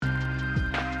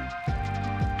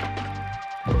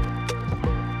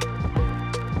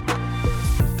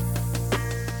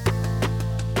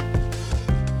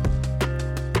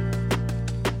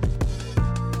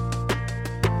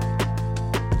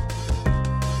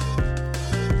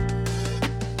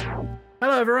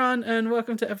everyone, and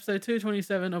welcome to episode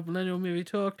 227 of Millennial Movie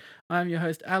Talk. I'm your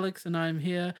host, Alex, and I'm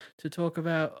here to talk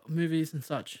about movies and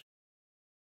such.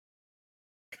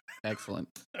 Excellent.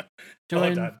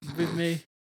 Joined with me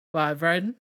by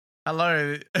Brayden.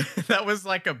 Hello. That was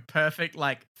like a perfect,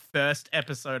 first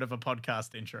episode of a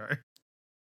podcast intro.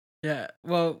 Yeah,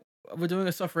 well, we're doing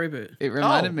a soft reboot. It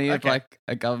reminded me of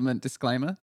a government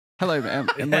disclaimer. Hello,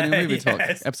 Millennial Movie Talk,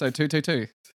 episode 222.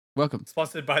 Welcome.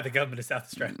 Sponsored by the government of South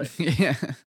Australia. Yeah.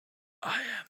 I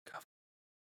am government.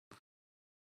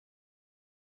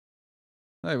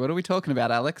 So, what are we talking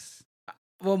about, Alex?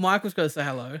 Well, Michael's got to say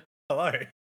hello. Hello.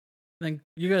 Then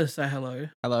you got to say hello.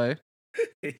 Hello.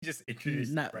 He just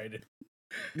introduced Brayden.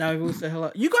 No, we'll say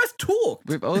hello. You guys talk.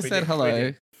 We've all said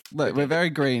hello. Look, we're very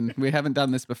green. We haven't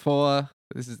done this before.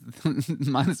 This is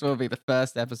might as well be the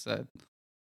first episode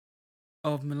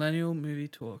of Millennial Movie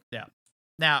Talk. Yeah.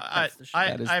 Now, I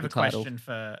have a title. question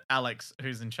for Alex,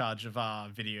 who's in charge of our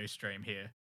video stream here.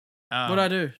 What'd I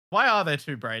do? Why are there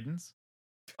two Braydens?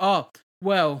 Oh,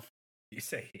 well, You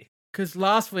say here. because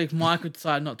last week Michael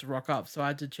decided not to rock up, so I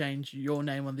had to change your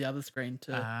name on the other screen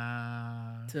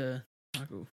to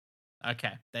Michael.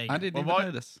 Okay, there you go. I didn't even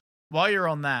notice. While you're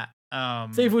on that,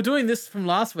 see, if we're doing this from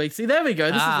last week, see, there we go.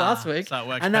 This is last week, so it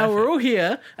works and now perfect. we're all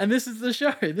here, and this is the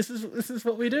show. This is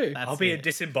what we do. That's I'll be it. a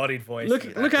disembodied voice.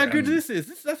 Look how good this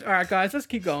is. All right, guys, let's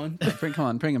keep going. Come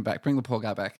on, bring him back. Bring the poor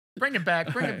guy back. Bring it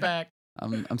back. Bring it back.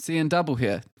 I'm seeing double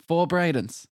here. 4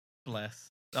 Braydens. Bless.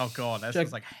 Oh, God, that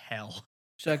sounds like hell.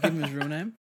 Should I give him his real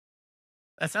name?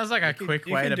 That sounds like a quick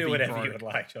way to do be whatever broke. you would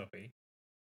like, Choppy.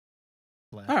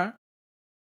 Bless. All right.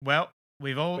 Well,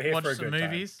 we've all We're here for watched a some good time.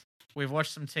 movies. We've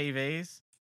watched some TVs.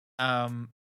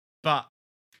 But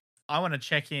I want to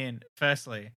check in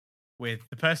firstly with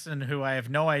the person who I have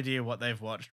no idea what they've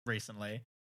watched recently.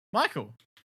 Michael.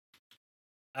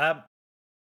 Not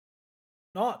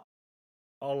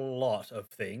a lot of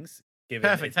things.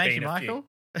 Perfect. Thank you, Michael.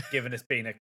 Given it's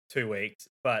been 2 weeks,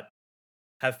 but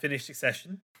have finished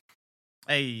Succession.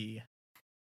 Hey.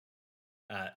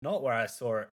 Not where I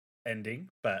saw it ending,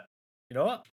 but you know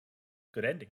what? Good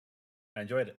ending. I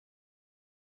enjoyed it.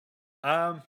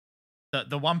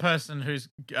 The one person who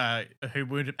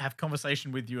would have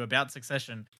conversation with you about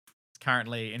Succession is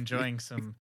currently enjoying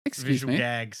some Excuse visual me.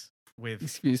 gags with.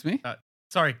 Excuse me.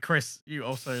 Sorry, Chris. You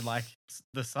also like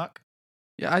The Suck?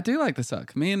 Yeah, I do like the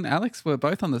suck. Me and Alex were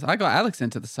both on this. I got Alex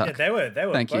into the suck. Yeah, they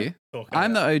were. Thank both you. talking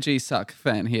I'm about the OG suck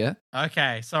fan here.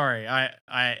 Okay, sorry. I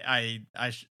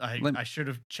should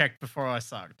have checked before I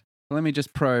sucked. Let me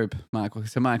just probe, Michael.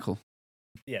 So, Michael,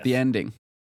 Yes. the ending,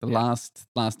 the last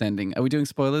ending. Are we doing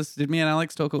spoilers? Did me and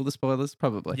Alex talk all the spoilers?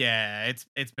 Probably. Yeah, it's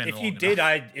been. If long you did,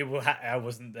 enough. I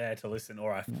wasn't there to listen,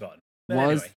 or I forgot. But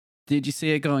anyway. Did you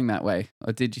see it going that way,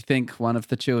 or did you think one of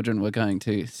the children were going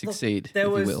to succeed? there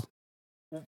if was- you will.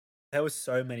 There was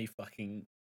so many fucking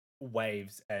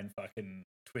waves and fucking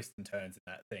twists and turns in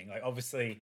that thing. Like,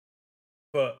 obviously,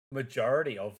 for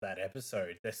majority of that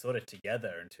episode, they're sort of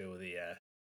together until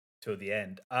the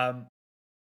end.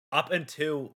 Up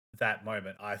until that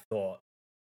moment, I thought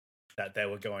that they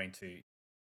were going to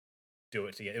do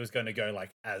it together. It was going to go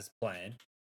as planned.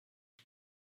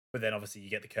 But then obviously you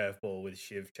get the curveball with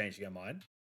Shiv changing her mind.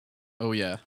 Oh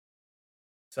yeah,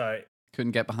 So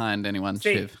couldn't get behind anyone.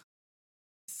 See, Shiv.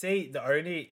 the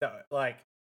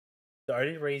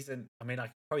only reason, I mean,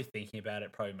 probably thinking about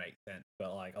it probably makes sense,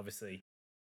 but obviously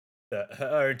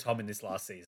her and Tom in this last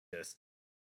season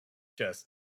just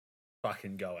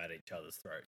fucking go at each other's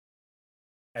throats.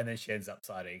 And then she ends up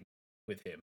siding with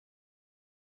him.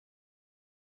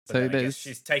 But So then I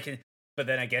there's but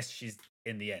then I guess she's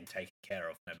in the end taken care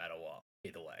of no matter what,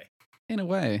 either way. in a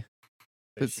way.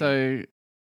 But she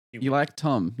you like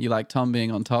Tom? You like Tom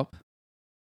being on top?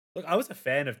 Look, I was a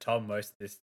fan of Tom most of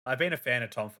this. I've been a fan of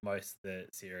Tom for most of the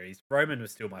series. Roman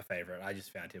was still my favorite. I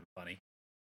just found him funny.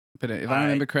 But if I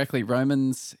remember correctly,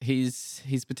 Roman's he's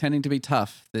pretending to be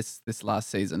tough this last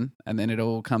season, and then it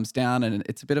all comes down, and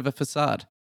it's a bit of a facade.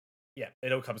 Yeah,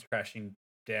 it all comes crashing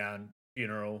down,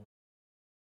 funeral,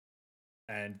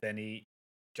 and then he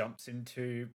jumps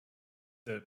into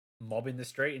the mob in the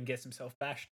street and gets himself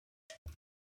bashed.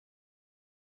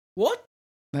 What?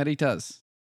 That he does.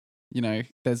 You know,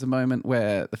 there's a moment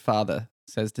where the father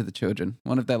says to the children,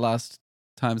 one of their last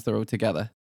times they're all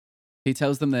together, he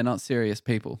tells them they're not serious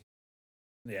people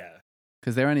Yeah.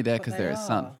 because they're only there But because they they're his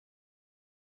son. are.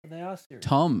 They are serious.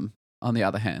 Tom, on the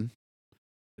other hand,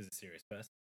 Is a serious person.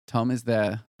 Tom is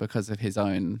there because of his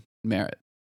own merit.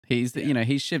 He's,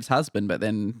 he's Shiv's husband, but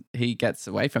then he gets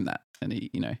away from that, and he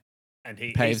And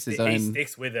he paves his own he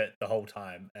sticks with it the whole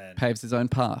time. And paves his own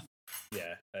path.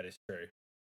 yeah, that is true.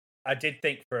 I did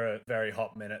think for a very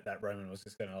hot minute that Roman was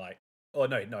just gonna like, oh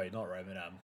no, not Roman.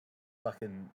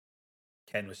 Fucking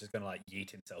Ken was just gonna like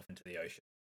yeet himself into the ocean.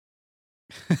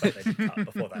 But they did cut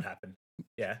before that happened.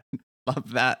 Yeah,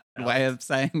 Love that way of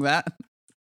saying that.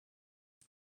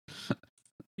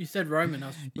 You said Roman.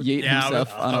 Yeet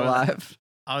himself unalive.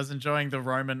 I was enjoying the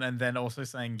Roman and then also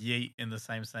saying yeet in the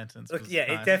same sentence. Look, yeah,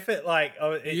 nice. it definitely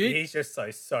like he's just so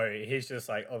he's just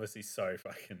like obviously so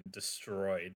fucking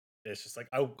destroyed. It's just like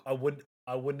I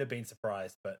wouldn't have been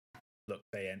surprised, but look,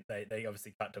 they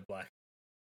obviously cut to black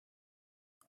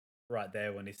right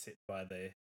there when he sits by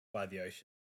the ocean.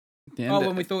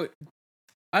 When we thought,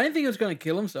 I didn't think he was going to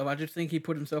kill himself. I just think he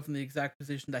put himself in the exact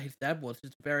position that his dad was.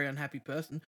 He's a very unhappy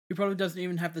person who probably doesn't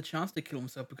even have the chance to kill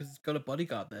himself because he's got a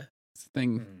bodyguard there. That's the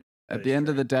thing. At the end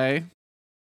of the day,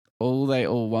 all they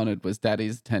all wanted was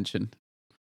daddy's attention.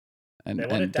 And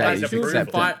daddy's approval.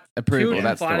 Children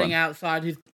That's fighting the one. outside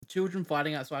his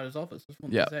office. That's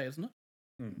what they say, isn't it?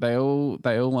 They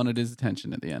all wanted his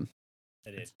attention at the end.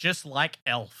 It's just like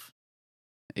Elf.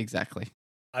 Exactly.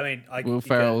 I mean, Will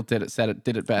Ferrell did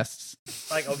it best.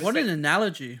 Like, what an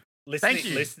analogy!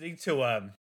 Listening to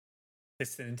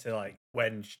like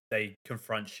when they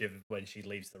confront Shiv when she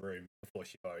leaves the room before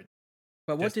she votes.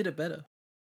 But what did it better?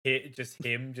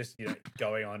 Him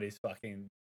going on his fucking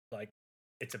like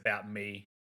it's about me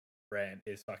rant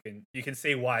is fucking. You can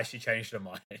see why she changed her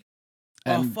mind.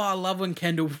 I love when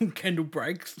Kendall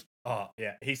breaks. Oh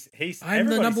yeah, he's. I'm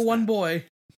the number one boy.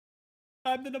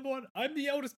 I'm the number one. I'm the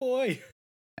eldest boy.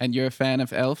 And you're a fan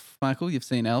of Elf, Michael? You've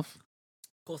seen Elf? Of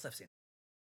course, I've seen.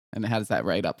 And how does that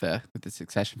rate up there with the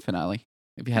Succession finale?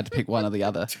 If you had to pick one or the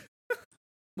other.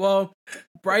 Well,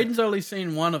 Brayden's only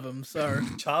seen one of them, so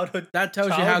that tells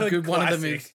you how good one of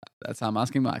them is. That's how I'm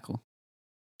asking Michael.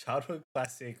 Childhood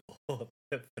classic or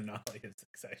the finale of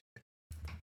Succession.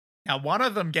 Now, one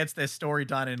of them gets their story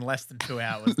done in less than 2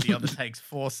 hours. The other takes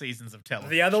 4 seasons of television.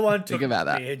 The other one took me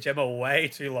and Gemma way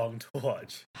too long to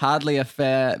watch. Hardly a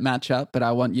fair matchup, but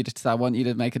I want you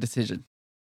to make a decision.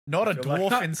 Not a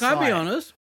dwarf in sight. Can I be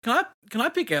honest? Can I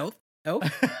pick Elf?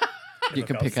 You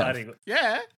can pick Elf.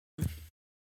 Yeah.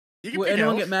 You can Will pick anyone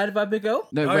Elf. get mad if I pick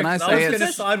Elf? No, when I say I was going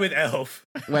to side with Elf.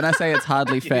 When I say it's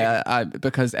hardly fair,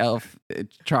 because Elf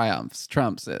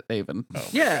trumps it even. Oh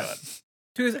yeah. God.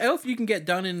 Because Elf, you can get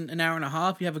done in an hour and a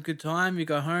half. You have a good time. You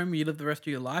go home. You live the rest of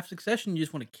your life. Succession, you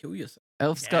just want to kill yourself.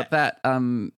 Elf's got that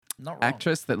Not wrong.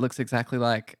 actress that looks exactly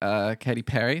like Katy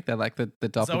Perry. They're like the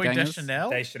doppelgangers. Zoe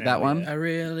Deschanel? That one. I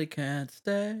really can't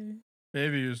stay.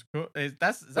 Baby is cool.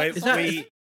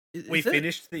 We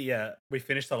finished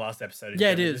the last episode. And yeah,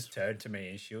 it Gemma is. just turned to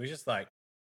me and she was just like,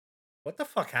 "What the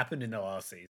fuck happened in the last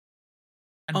season?"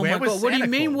 And oh where my was god! What do you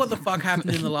Santa mean? Claus? What the fuck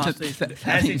happened in the last season?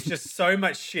 As it's just so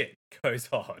much shit goes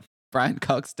on. Brian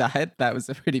Cox died. That was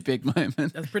a pretty big moment.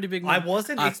 That's a pretty big. I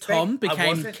wasn't. Tom became I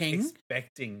wasn't king.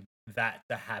 Expecting that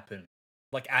to happen,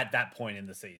 like at that point in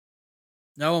the season.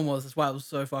 No one was. That's why it was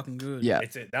so fucking good. Yeah,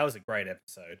 That was a great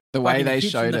episode. the way Fucking they hits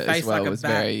in showed the it as face well like a was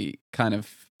bat. very kind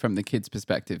of from the kids'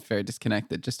 perspective, very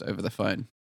disconnected, just over the phone.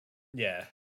 Yeah,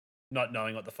 not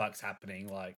knowing what the fuck's happening,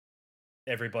 like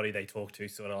everybody they talk to,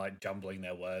 sort of like jumbling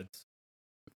their words.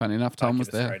 Funny enough, Tom was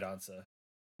Give a there. straight answer.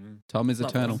 Tom is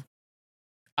Love eternal. Tom.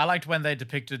 I liked when they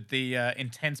depicted the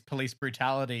intense police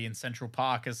brutality in Central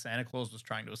Park as Santa Claus was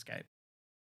trying to escape.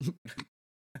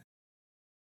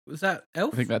 Was that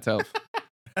Elf? I think that's Elf.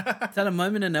 Is that a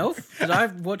moment in Elf? Did I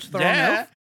watch the wrong Yeah,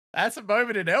 Elf? that's a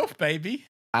moment in Elf, baby.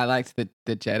 I liked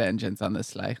the jet engines on the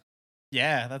sleigh.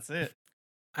 Yeah, that's it.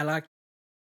 I like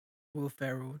Will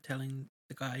Ferrell telling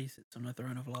the guy he sits on a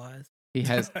throne of lies. He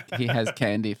has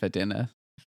candy for dinner.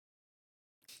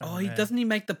 Oh, he man. doesn't he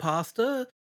make the pasta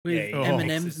with Yeah, he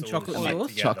M&Ms mixes and all chocolate the shit sauce?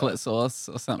 together. Chocolate sauce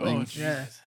or something. Oh, Yeah.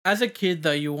 Jesus. As a kid,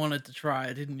 though, you wanted to try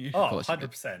it, didn't you? Oh, course you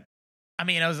did. 100%. I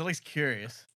mean, I was at least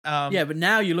curious. Yeah, but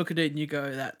now you look at it and you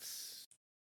go, that's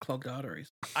clogged arteries.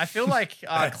 I feel like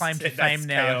our claim to fame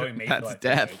now. KOing me That's for like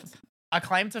death. 2 minutes. Our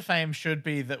claim to fame should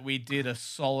be that we did a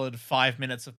solid 5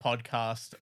 minutes of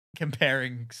podcast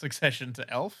comparing Succession to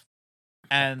Elf,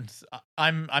 and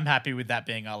I'm happy with that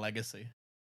being our legacy.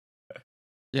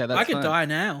 Yeah, that's I could fine. die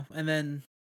now, and then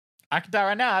I could die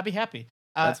right now. I'd be happy.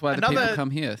 That's why the people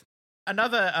come here.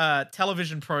 Another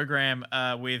television program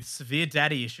with severe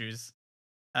daddy issues.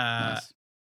 Nice.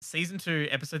 Season 2,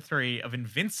 episode 3 of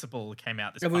Invincible came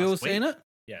out this have past we all week. seen it?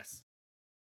 Yes.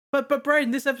 But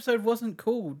Brayden, this episode wasn't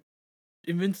called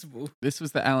Invincible. This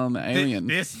was the Alan the Alien.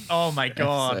 This oh my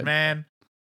god, episode. man.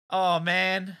 Oh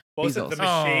man. What was He's it? The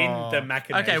awesome. machine, Oh. the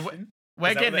machination? Okay, Is We're that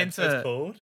what getting the episode's into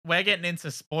called? we're getting into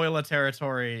spoiler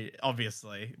territory,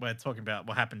 obviously. We're talking about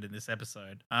what happened in this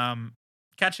episode.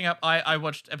 Catching up, I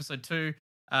watched episode 2.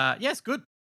 Yes, good.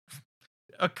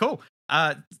 Cool.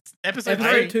 Episode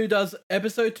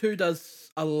Episode 2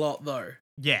 does a lot though.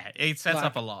 Yeah, it sets Like,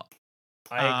 up a lot.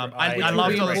 I I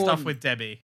loved all the agree. stuff with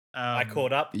Debbie. I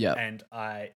caught up, Yep. and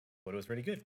I thought it was really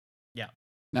good.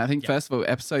 Now, I think, first of all,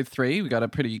 episode 3, we got a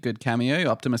pretty good cameo.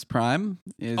 Optimus Prime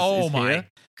is my here.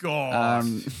 god.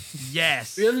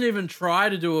 Yes. He doesn't even try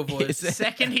to do a voice. The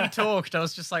second he talked, I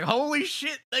was just like, holy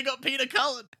shit, they got Peter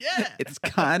Cullen. Yeah. It's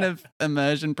kind of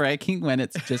immersion breaking when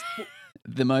it's just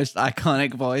the most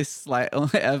iconic voice like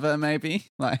ever, maybe.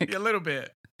 Like A little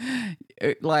bit.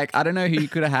 Like, I don't know who you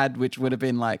could have had which would have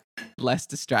been like less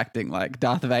distracting, like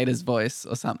Darth Vader's voice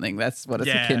or something. That's what it's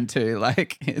akin to.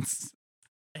 Like,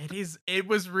 It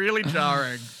was really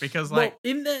jarring because like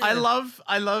I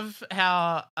love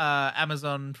how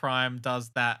Amazon Prime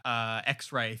does that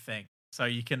X-ray thing. So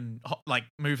you can like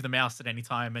move the mouse at any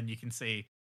time and you can see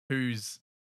who's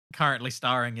currently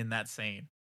starring in that scene.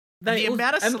 The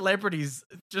amount of celebrities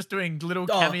just doing little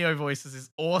cameo voices is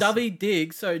awesome. Dovey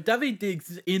Diggs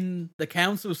is in the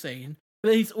council scene,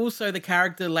 but he's also the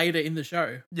character later in the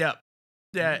show. Yep.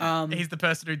 Yeah. He's the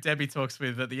person who Debbie talks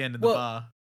with at the end in the bar.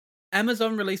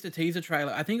 Amazon released a teaser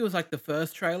trailer. I think it was like the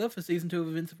first trailer for season 2 of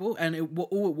Invincible, and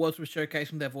all it was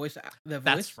showcasing their voice.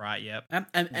 That's right. Yep.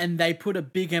 And they put a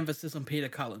big emphasis on Peter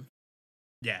Cullen.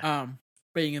 Yeah.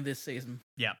 Being in this season.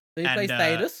 Yep. So he plays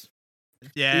Thetis.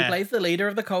 Yeah. He plays the leader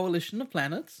of the coalition of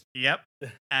planets. Yep.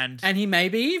 And he may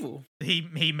be evil. He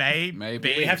may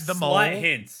be. We have the slight mole.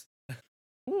 hints.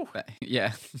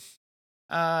 Yeah.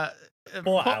 Pour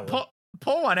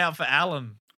one out for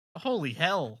Alan. Holy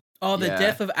hell. Oh, the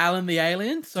death of Alan the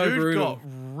alien? So Dude brutal. got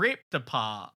ripped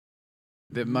apart.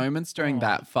 The moments during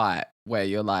that fight where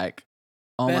you're like,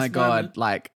 oh Best my God, moment.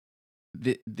 like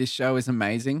this show is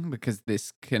amazing because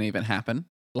this can even happen.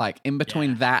 Like in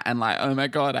between that and like, oh my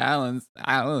God, Alan,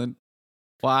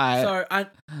 why? So I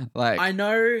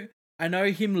know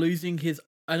him losing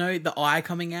I know the eye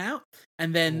coming out,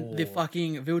 and then the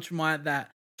fucking Viltrumite that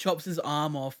chops his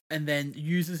arm off and then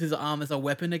uses his arm as a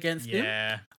weapon against him.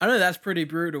 Yeah. I know that's pretty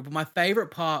brutal, but my favorite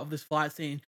part of this fight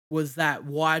scene was that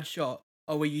wide shot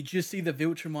where you just see the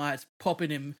Viltrumites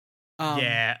popping him.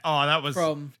 Yeah. Oh, that was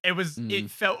it it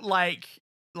felt like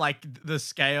the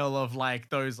scale of like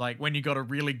those like when you got a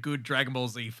really good Dragon Ball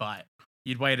Z fight.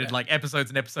 You'd waited like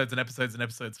episodes and episodes and episodes and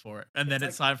episodes for it, and then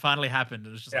it finally happened. It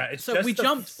was just it's just we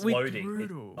jumped floating.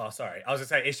 Brutal. Sorry, I was gonna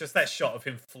say it's just that shot of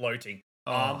him floating.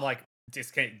 Arm like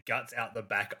disconnect, guts out the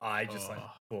back, eye just like.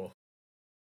 Oh.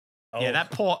 Yeah, that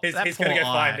poor. He's that poor gonna go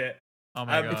eye. find it. Oh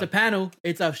my God! It's a panel.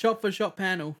 It's a shot for shot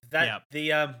panel.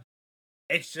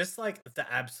 It's just like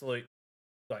the absolute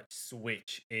like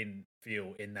switch in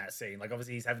feel in that scene. Like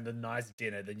obviously he's having the nice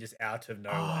dinner, then just out of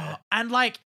nowhere,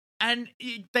 and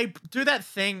they do that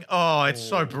thing. Oh, it's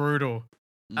so brutal.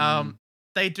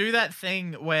 They do that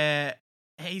thing where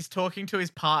he's talking to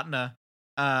his partner,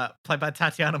 played by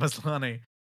Tatiana Maslany,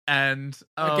 and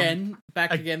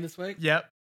back again this week. Yep,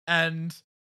 and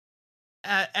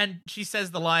she says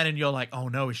the line, and you're like, oh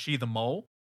no, is she the mole?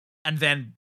 And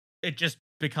then it just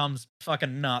becomes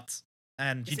fucking nuts.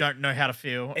 And you don't know how to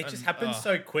feel. It just happens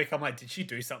so quick. I'm like, did she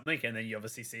do something? And then you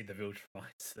obviously see the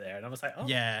Viltrumites there. And I was like, oh.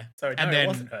 Yeah. Sorry, no, it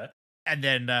wasn't her. And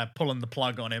then pulling the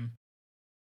plug on him.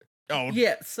 Oh,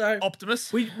 yeah, so...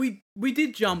 Optimus. We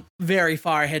did jump very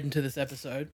far ahead into this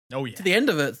episode. Oh, yeah. To the end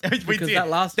of it. We did.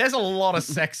 There's a lot of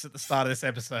sex at the start of this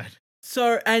episode.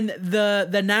 So, and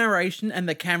the narration and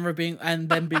the camera being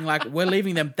like, we're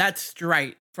leaving them, that's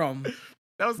straight from...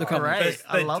 That was great.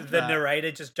 I love the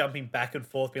narrator just jumping back and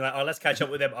forth, being like, "Oh, let's catch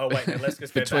up with them. Oh, wait, no, let's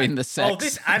just go between back. the sex. Oh,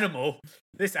 this animal.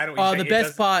 Oh, the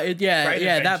best part,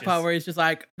 that part where he's just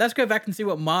like, let's go back and see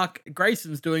what Mark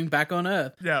Grayson's doing back on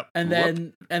Earth. Yeah, and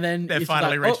then they're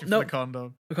finally reaching for the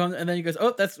condom. And then he goes,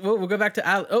 "Oh, we'll go back to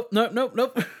Al. Oh, nope.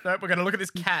 Nope, we're gonna look at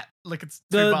this cat. Look, it's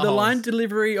the line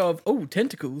delivery of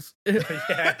tentacles.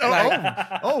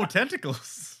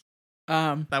 Tentacles.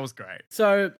 That was great.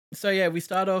 So yeah, we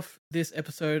start off this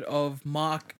episode of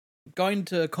Mark going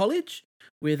to college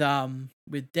with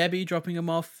Debbie dropping him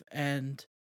off, and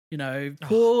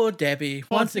poor Debbie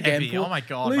once again. Oh my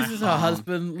God, loses her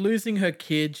husband, losing her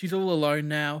kid. She's all alone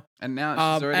now, and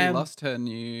now she's already lost her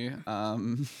new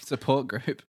support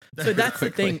group. So that's the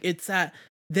thing. It's that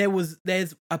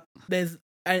it's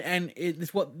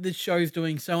what this show's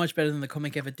doing so much better than the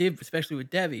comic ever did, especially with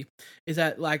Debbie, is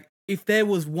that like, if there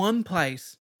was one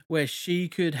place where she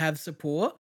could have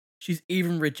support, she's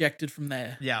even rejected from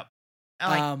there. Yeah.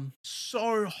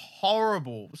 So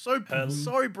horrible. So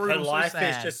brutal. Her life so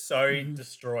sad. is just so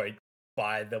destroyed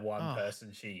by the one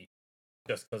person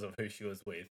just because of who she was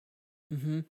with.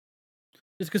 Mm-hmm.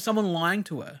 Just because someone lying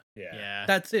to her. Yeah.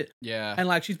 That's it. Yeah. And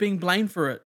like she's being blamed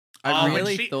for it. I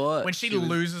really thought when she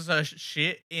loses her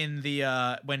shit in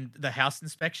the when the house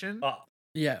inspection. Oh.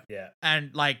 Yeah.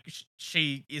 And like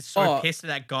she is so pissed at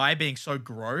that guy being so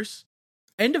gross.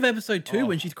 End of episode 2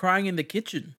 when she's crying in the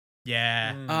kitchen.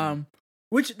 Yeah.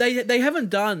 Which they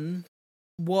haven't done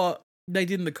what they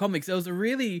did in the comics. There was a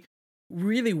really,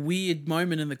 really weird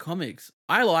moment in the comics.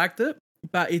 I liked it,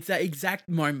 but it's that exact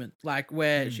moment, like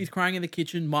where she's crying in the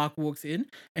kitchen, Mark walks in,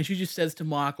 and she just says to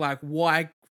Mark, like, why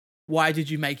did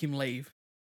you make him leave?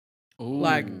 Ooh.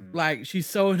 Like she's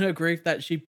so in her grief that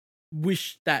she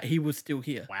wished that he was still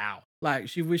here. Wow. Like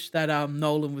she wished that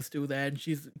Nolan was still there, and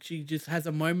she just has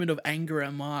a moment of anger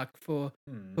at Mark for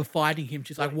fighting him.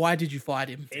 She's like, why did you fight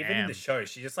him? Even in the show,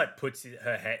 she just like puts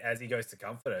her head as he goes to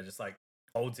comfort her, just like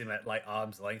holds him at like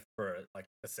arm's length for like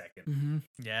a second. Mm-hmm.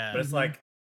 Yeah. But it's like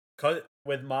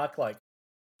with Mark like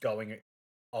going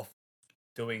off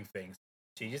doing things,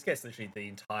 she just gets literally the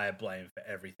entire blame for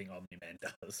everything Omni-Man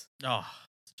does. Oh,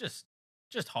 it's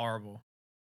just horrible.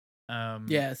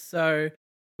 Yeah, so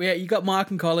you got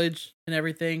Mark in college and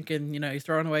everything, and he's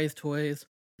throwing away his toys.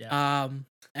 Yeah.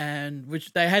 And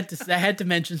which they had to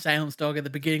mention Salem's dog at the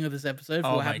beginning of this episode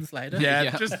for what happens later.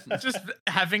 Yeah, just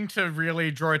having to really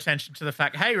draw attention to the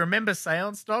fact, hey, remember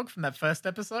Seance Dog from that first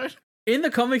episode? In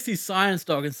the comics, he's Science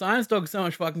Dog, and Science Dog is so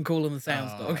much fucking cooler than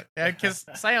Seance Dog. Yeah, because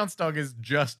Seance Dog is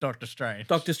just Doctor Strange.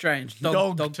 Doctor Strange.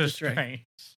 Doctor Strange.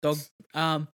 Dog.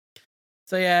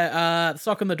 So yeah,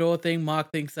 sock on the door thing.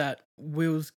 Mark thinks that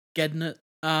Will's getting it.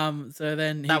 So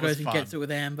then he goes and gets it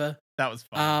with Amber. That was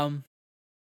fun.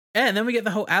 Yeah, and then we get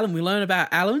the whole Alan. We learn about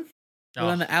Alan. We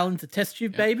learn that Alan's a test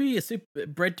tube baby,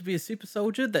 bred to be a super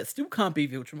soldier that still can't be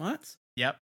Viltrumites.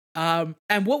 Yep.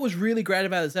 And what was really great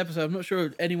about this episode, I'm not sure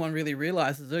if anyone really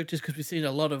realizes it, just because we've seen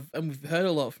a lot of, and we've heard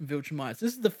a lot from Viltrumites.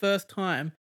 This is the first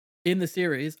time in the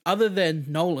series, other than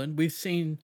Nolan, we've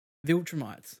seen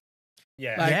Viltrumites.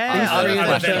 Yeah. Other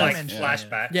than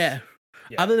flashbacks. Yeah.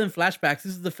 Other than flashbacks,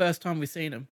 this is the first time we've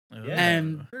seen them. Yeah.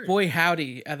 And boy,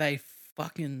 howdy, are they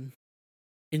fucking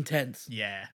intense.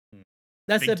 Yeah.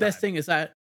 That's Big the best time. thing is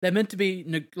that they're meant to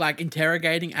be like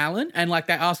interrogating Alan, and like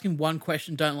they ask him one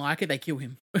question, don't like it, they kill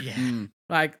him. Yeah.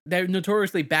 Like they're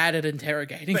notoriously bad at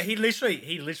interrogating. But he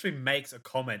literally makes a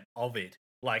comment of it.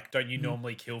 Like, don't you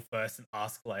normally kill first and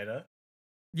ask later?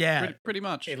 Yeah. Pretty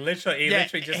much. He literally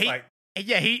just like...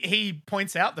 Yeah, he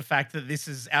points out the fact that this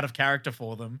is out of character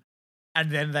for them, and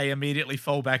then they immediately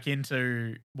fall back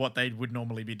into what they would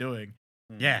normally be doing.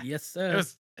 Yeah. Yes, sir.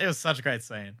 It was such a great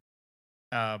scene.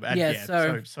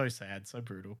 So sad, so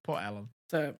brutal. Poor Alan.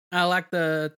 So I like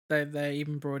they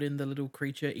even brought in the little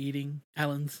creature eating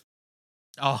Alan's.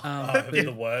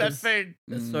 The words. That thing.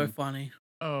 That's so funny.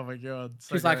 Oh my god.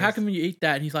 So She's like, how come you eat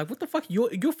that? And he's like, what the fuck?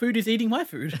 Your food is eating my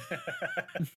food.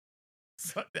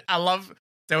 So, I love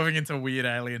delving into weird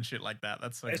alien shit like that.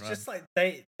 That's so It's fun. just like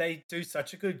they do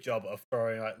such a good job of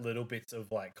throwing like little bits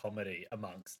of like comedy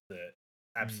amongst the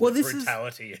absolute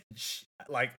brutality and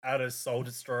like utter soul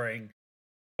destroying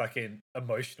fucking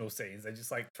emotional scenes. They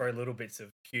just like throw little bits of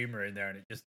humor in there, and it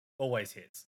just always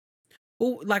hits.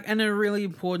 Well, like, and a really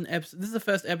important episode. This is the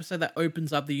first episode that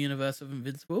opens up the universe of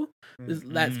Invincible.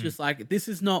 That's just like, this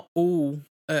is not all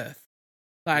Earth.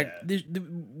 Like,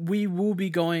 we will be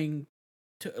going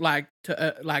to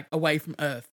away from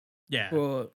Earth. Yeah,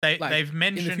 for, they've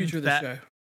mentioned in the future of that the show.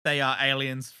 They are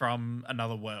aliens from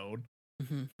another world,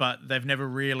 but they've never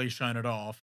really shown it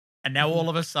off. And now all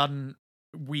of a sudden,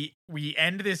 we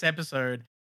end this episode.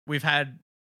 We've had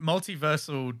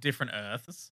multiversal different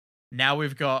Earths. Now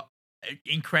we've got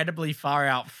incredibly far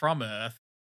out from Earth,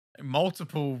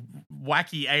 multiple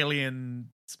wacky alien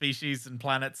species and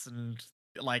planets and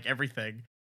like everything.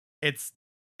 It's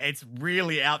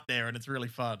really out there, and it's really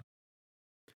fun.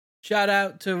 Shout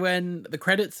out to when the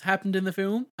credits happened in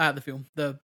the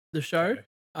show.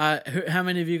 How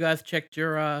many of you guys checked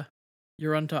your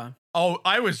runtime? Oh,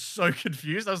 I was so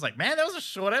confused. I was like, man, that was a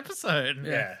short episode.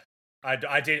 Yeah. I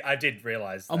did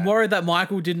realize that. I'm worried that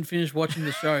Michael didn't finish watching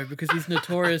the show because he's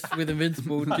notorious with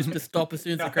Invincible just to stop as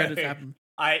soon as the credits happen.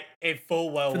 I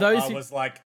was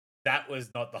like, that was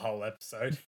not the whole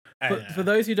episode. But for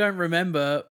those who don't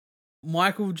remember,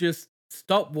 Michael just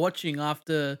stopped watching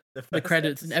after the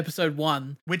credits in episode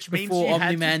 1, which means before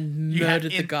Omni-Man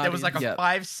murdered the Guardian. There was like a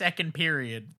 5-second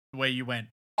period where you went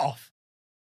off.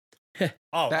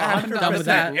 I'm done with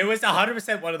that. It was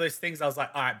 100% one of those things. I was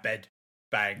like, all right, bed,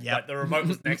 bang. Yep. Like the remote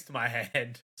was next to my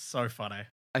hand. So funny.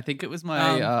 I think it was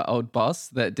my old boss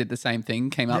that did the same thing,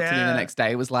 came up to me the next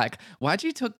day, was like, why'd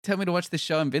you tell me to watch this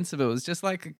show Invincible? It was just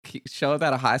like a show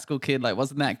about a high school kid. Like,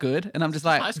 wasn't that good? And I'm just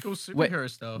like, high school superhero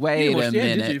stuff. Wait a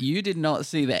minute. You did not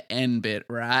see the end bit,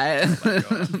 right?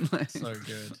 Oh my God. So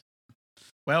good.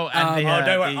 Well, and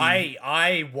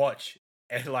I watch,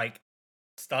 like,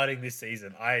 starting this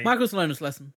season. Michael's learned his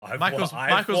lesson. Michael's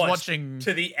watching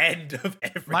to the end of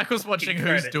every. Michael's watching who's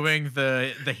credits. doing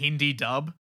the Hindi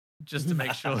dub, just to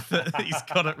make sure that he's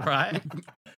got it right.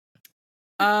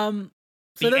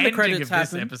 So then the credits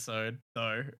happen. This episode,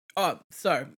 though. Oh,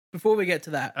 so before we get to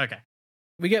that, okay,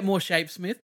 we get more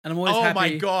Shapesmith, and I'm always happy. Oh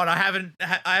my God, I haven't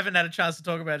had a chance to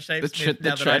talk about Shapesmith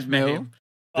now that I've met him.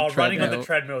 Running on the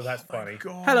treadmill, that's funny.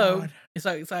 Hello.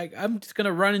 It's like I'm just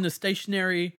gonna run in a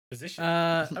stationary position.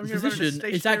 Position.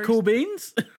 Is that cool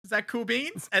beans? Is that cool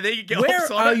beans? And then you get Where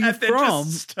hops on are it you and then from?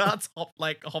 just starts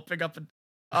hopping up and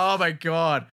oh my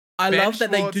God. I Ben love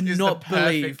that they Schwartz do is not the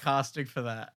perfect believe casting for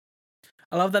that.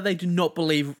 I love that they do not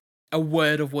believe a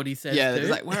word of what he says. Yeah, it's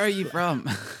like, where are you from?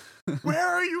 Where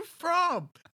are you from?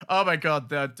 Oh my God,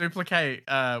 the duplicate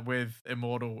with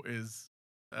Immortal is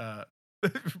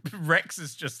Rex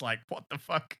is just like, what the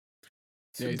fuck?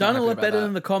 Yeah, done a lot better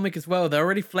than the comic as well. They're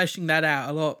already fleshing that out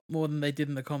a lot more than they did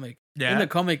in the comic. Yeah. In the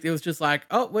comic, it was just like,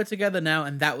 oh, we're together now,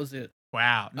 and that was it.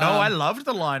 Wow. No, I loved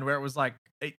the line where it was like,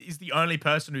 he's the only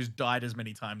person who's died as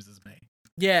many times as me.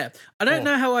 Yeah. I don't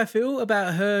know how I feel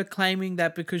about her claiming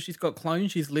that because she's got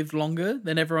clones, she's lived longer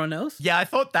than everyone else. Yeah, I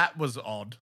thought that was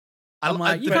odd. I'm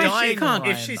like, you can't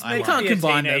if she's meant to be a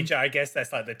teenager, I guess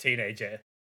that's like the teenager.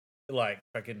 Like,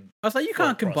 fucking. I was like, you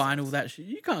can't combine all that shit.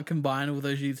 You can't combine all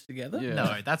those years together. Yeah.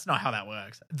 No, that's not how that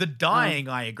works. The dying,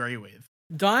 I agree with.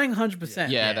 Dying 100%.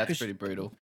 Yeah, that's pretty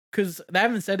brutal. Because they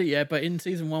haven't said it yet, but in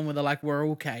season 1 where they're like, we're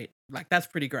all Kate. Like, that's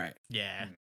pretty great. Yeah.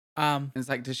 It's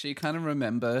like, does she kind of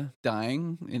remember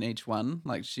dying in each one?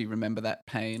 Like, she remember that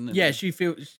pain? Yeah, she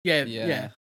feels.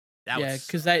 Yeah.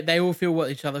 Because they all feel what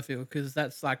each other feel. Because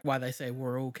that's like why they say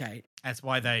we're all Kate. That's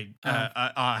why they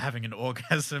are having an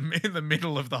orgasm in the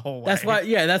middle of the hallway. That's why.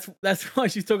 Yeah, that's why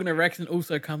she's talking to Rex and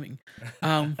also coming.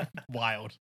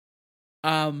 Wild.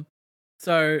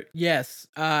 So yes,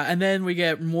 and then we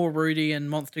get more Rudy and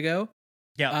Monster Girl.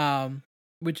 Yeah.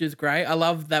 Which is great. I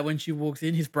love that when she walks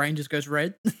in, his brain just goes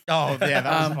red. Oh yeah,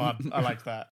 that was fun. I liked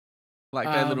that. Like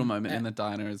their little moment in the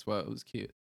diner as well. It was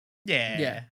cute.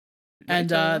 Yeah. And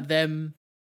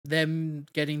them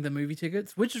getting the movie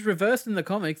tickets, which is reversed in the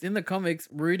comics. In the comics,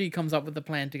 Rudy comes up with the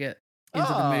plan to get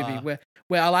into the movie.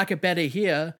 Where I like it better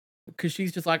here because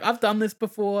she's just like, I've done this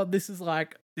before. This is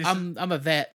like I'm a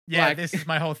vet. Yeah, like, this is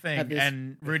my whole thing,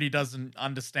 and Rudy doesn't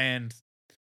understand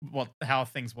how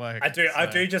things work. I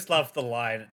do just love the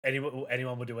line.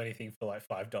 Anyone will do anything for like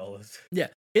 $5. Yeah,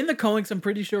 in the comics, I'm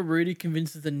pretty sure Rudy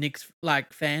convinces the Knicks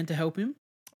fan to help him.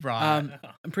 Right.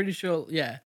 I'm pretty sure.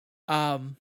 Yeah.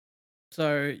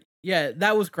 So yeah,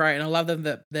 that was great, and I love them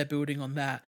that they're building on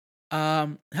that.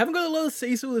 Haven't got a lot of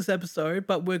Cecil this episode,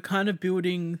 but we're kind of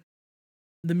building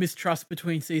the mistrust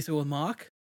between Cecil and Mark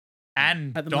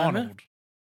and at the Donald. moment.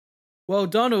 Well,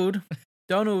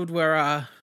 Donald,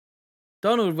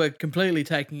 we're completely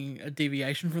taking a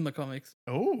deviation from the comics.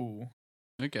 Oh,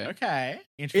 okay.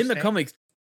 In the comics,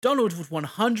 Donald was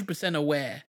 100%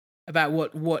 aware about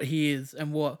what he is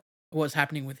and what's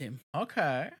happening with him.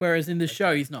 Okay. Whereas in the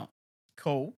show, he's not.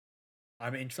 Cool.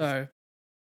 I'm interested.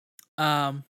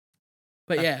 So,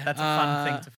 but yeah, that's a fun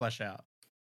thing to flesh out.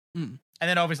 Mm. And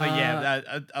then obviously,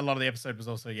 a lot of the episode was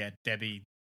also Debbie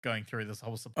going through this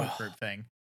whole support group thing.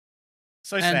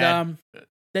 So sad. And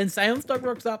then Seance Dog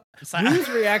rocks up. Will's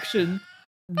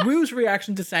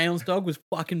reaction to Seance Dog was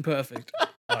fucking perfect.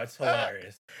 Oh, it's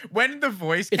hilarious. When the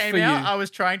voice came out, I was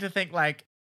trying to think like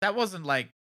that wasn't like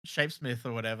Shapesmith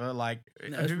or whatever. Like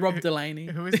no, it's Rob Delaney.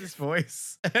 Who is this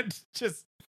voice? And just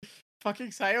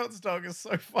fucking Seance Dog is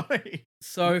so funny.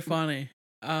 So funny.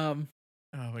 Oh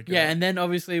my God. Yeah, and then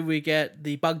obviously we get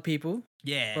the bug people.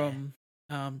 Yeah. From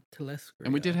Telescria.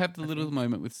 And we did have the little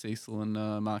moment with Cecil and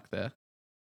Mark there.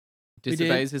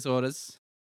 Disobeys his orders.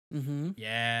 Mm-hmm.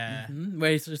 Yeah. Mm-hmm.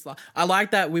 Where he's just like, I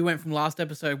like that we went from last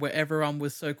episode where everyone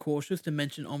was so cautious to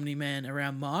mention Omni-Man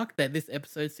around Mark that this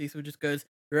episode Cecil just goes,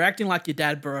 you're acting like your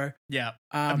dad, bro. Yeah.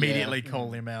 Immediately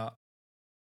call him out.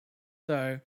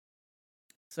 So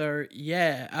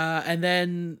yeah. And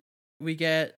then we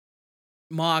get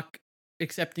Mark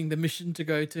accepting the mission to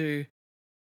go to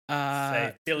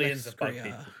save billions of bug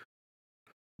people.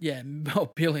 Yeah,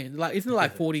 billion. Like, isn't it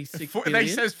like 46 billion? They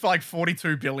says like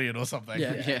 42 billion or something.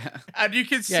 Yeah. And you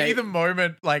can see the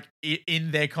moment like in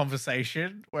their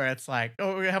conversation where it's like,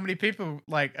 oh, how many people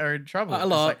like are in trouble? A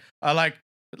lot.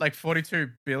 Like 42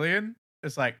 billion.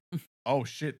 It's like, oh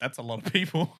shit, that's a lot of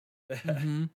people.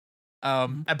 Mm-hmm.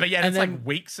 But yeah, it's like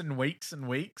weeks and weeks and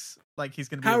weeks. Like he's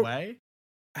gonna be away.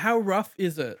 How rough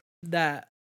is it that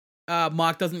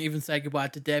Mark doesn't even say goodbye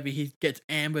to Debbie? He gets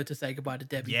Amber to say goodbye to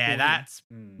Debbie. Yeah, that's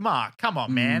Mark. Come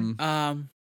on, man.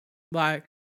 Like,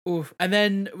 oof. And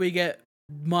then we get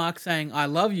Mark saying "I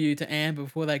love you" to Amber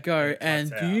before they go.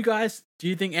 And do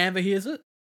you think Amber hears it?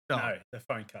 No, the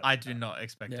phone cut. I do not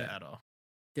expect it at all.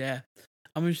 Yeah,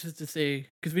 I'm interested to see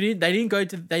because they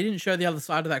didn't show the other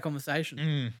side of that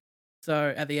conversation.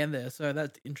 So at the end there, so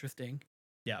that's interesting.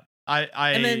 Yeah,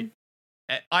 and then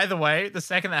either way, the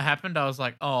second that happened, I was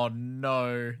like, oh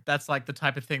no, that's like the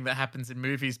type of thing that happens in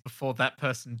movies before that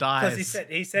person dies. Because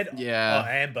he said, oh,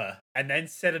 Amber, and then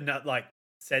said the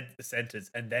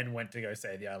sentence, and then went to go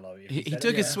say the I love you. He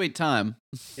took his sweet time.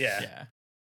 Yeah.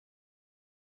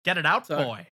 Get it out,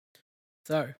 boy.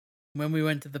 So when we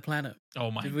went to the planet, oh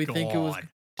my god, did we think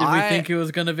it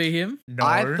was going to be him? No,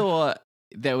 I thought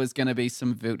there was going to be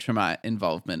some Viltrumite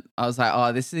involvement. I was like,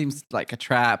 oh, this seems like a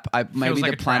trap. Maybe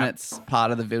the planet's part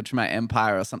of the Viltrumite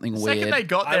Empire or something weird. The second they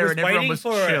got there and everyone was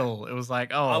chill, it was like,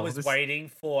 oh, I was waiting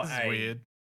for a weird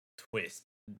twist.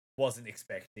 Wasn't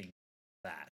expecting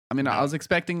that. I mean, I was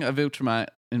expecting a Viltrumite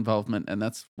involvement, and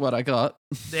that's what I got.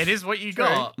 It is what you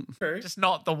got. True. Just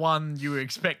not the one you were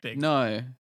expecting. No.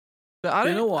 But I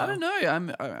don't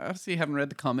know. I obviously haven't read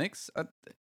the comics.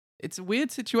 It's a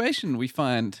weird situation we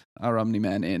find our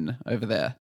Omni-Man in over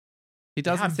there. He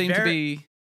doesn't seem to be...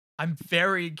 I'm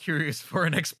very curious for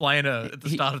an explainer at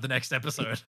the start of the next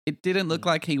episode. It didn't look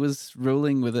like he was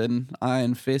ruling with an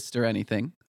iron fist or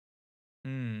anything.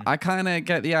 I kind of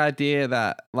get the idea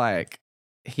that, like,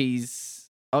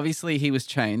 obviously he was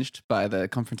changed by the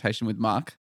confrontation with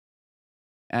Mark.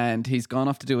 And he's gone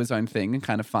off to do his own thing and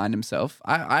kind of find himself.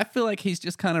 I feel like he's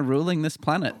just kind of ruling this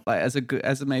planet, like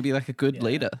as maybe like a good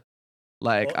leader.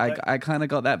 Like, I kind of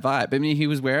got that vibe. I mean, he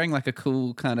was wearing like a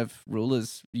cool kind of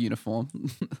ruler's uniform.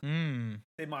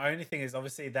 See, my only thing is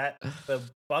obviously that the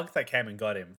bug that came and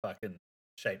got him fucking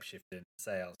shapeshifted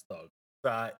Sayal's dog.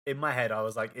 But in my head, I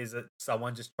was like, is it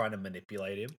someone just trying to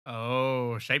manipulate him?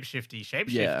 Oh, shapeshifty.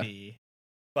 Yeah.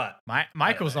 But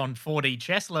Michael's on 4D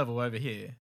chess level over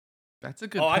here. That's a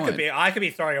good point. I could be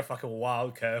throwing a fucking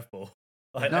wild curveball.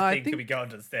 Like, I think could be going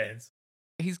to the stands.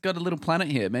 He's got a little planet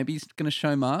here. Maybe he's going to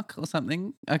show Mark or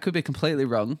something. I could be completely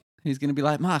wrong. He's going to be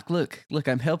like, Mark, look,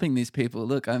 I'm helping these people.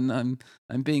 Look, I'm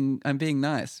being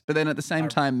nice. But then at the same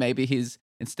time, maybe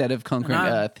instead of conquering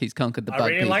Earth, he's conquered the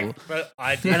bug people. But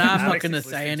I'm not going to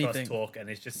say anything. Talk and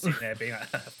he's just sitting there being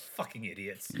like, fucking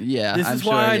idiots. Yeah, this is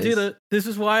why I did it. This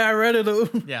is why I read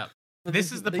it. Yeah.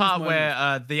 This is the part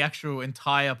where the actual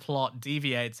entire plot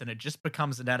deviates and it just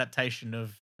becomes an adaptation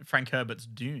of Frank Herbert's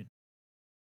Dune.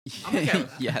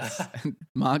 Yes.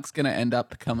 Mark's going to end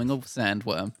up becoming a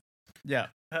sandworm. Yeah.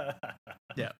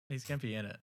 Yeah, he's going to be in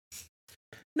it.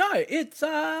 No, it's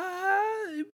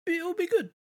it'll be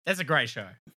good. It's a great show.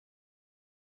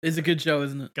 It's a good show,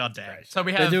 isn't it? God damn. So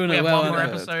we have one more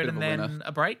episode and then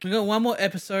a break. We got one more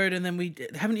episode and then they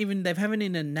haven't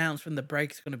even announced when the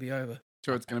break's going to be over.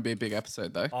 Sure, it's going to be a big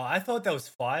episode though. Oh, I thought there was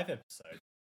 5 episodes.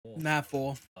 4. Nah,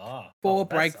 4. Four,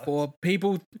 break 4.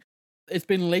 People, it's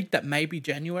been leaked that maybe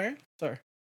January. So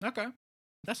okay,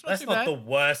 that's not the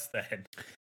worst then.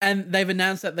 And they've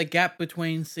announced that the gap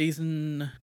between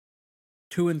season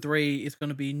 2 and 3 is going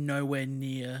to be nowhere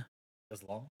near as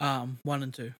long. 1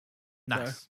 and 2.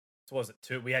 Nice. So was it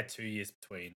 2? We had 2 years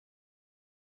between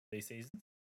these seasons.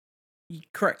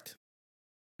 Correct.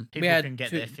 People can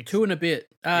get their fix. 2 and a bit.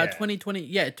 2020.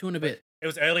 Yeah, 2 and a bit. It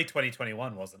was early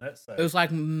 2021, wasn't it? So it was like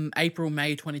April,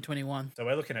 May 2021. So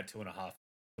we're looking at 2.5.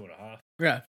 2.5.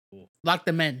 Yeah. Cool. Like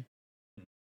the men.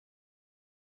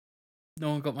 No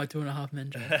one got my 2.5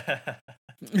 men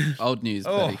joke. Old news,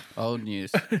 buddy. Old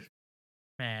news.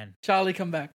 Man. Charlie, come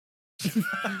back. He's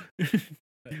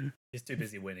too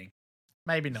busy winning.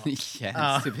 Maybe not.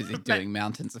 Yeah, he's too busy doing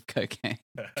mountains of cocaine.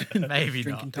 Maybe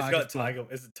not. He's got tiger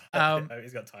blood.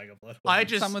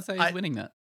 Some would say he's winning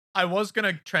that. I was going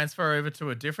to transfer over to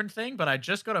a different thing, but I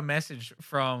just got a message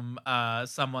from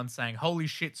someone saying, holy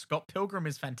shit, Scott Pilgrim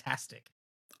is fantastic.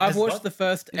 I've watched the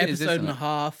first episode and a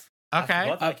half.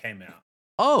 Okay. That came out.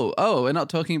 Oh, we're not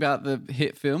talking about the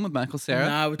hit film with Michael Cera?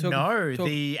 No, we're talking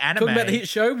the anime. Talking about the hit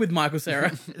show with Michael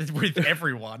Cera. With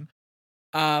everyone.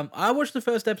 I watched the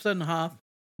first episode and a half.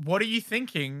 What are you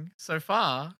thinking so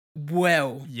far?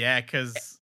 Well. Yeah,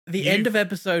 because... The end of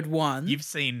episode 1. You've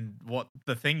seen what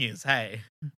the thing is, hey?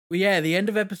 Well, yeah, the end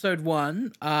of episode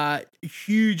 1,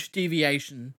 huge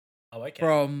deviation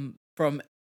from I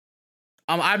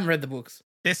haven't read the books.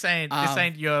 This ain't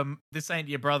your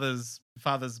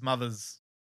father's mother's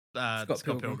Scott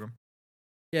Pilgrim.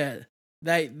 Yeah,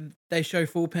 they show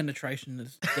full penetration,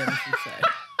 as Dennis would say.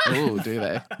 Oh, do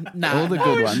they? All the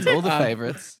good ones, all the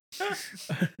favorites.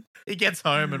 He gets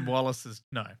home and Wallace is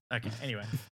no. Okay, anyway.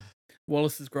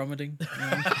 Wallace is grommeting.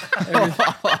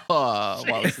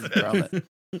 Wallace is grommet.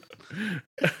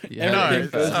 Yeah,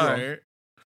 so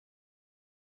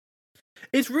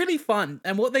it's really fun,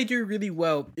 and what they do really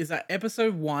well is that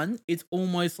episode 1, it's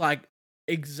almost like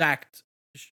exact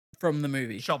from the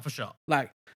movie, shot for shot.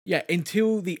 Like, yeah,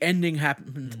 until the ending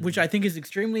happens, which I think is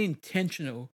extremely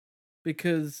intentional,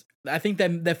 because I think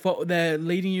they're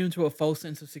leading you into a false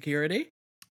sense of security,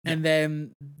 and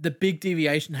then the big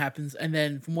deviation happens, and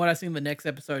then from what I see in the next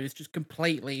episode, it's just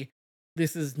completely,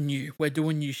 this is new. We're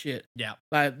doing new shit. Yeah,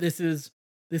 like this is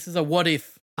a what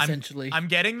if. Essentially, I'm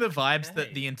getting the vibes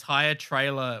that the entire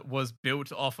trailer was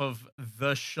built off of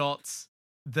the shots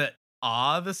that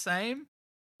are the same,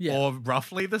 or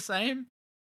roughly the same,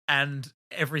 and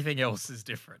everything else is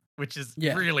different, which is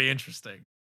really interesting.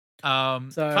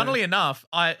 Funnily enough,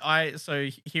 I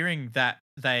hearing that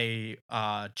they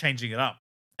are changing it up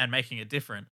and making it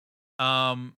different.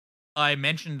 I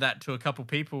mentioned that to a couple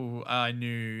people I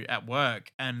knew at work,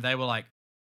 and they were like,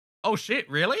 "Oh shit,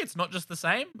 really? It's not just the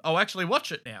same? I'll actually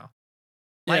watch it now."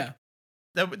 Like,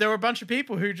 there were a bunch of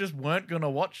people who just weren't gonna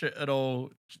watch it at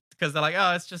all because they're like,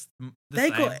 "Oh, it's just the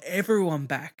same." Got everyone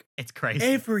back. It's crazy.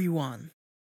 Everyone.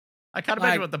 I can't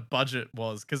imagine what the budget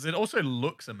was, because it also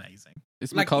looks amazing.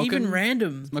 Is like McCulkin, even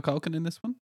random. Is McCulkin in this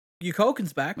one?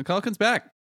 McCulkin's back. McCulkin's back.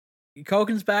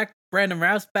 McCulkin's back. Brandon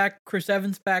Routh's back. Chris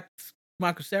Evans back.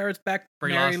 Michael Cera's back.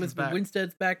 Brie Mary Larson's Elizabeth back.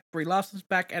 Winstead's back. Brie Larson's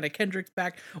back. Anna Kendrick's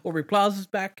back. Aubrey Plaza's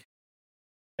back.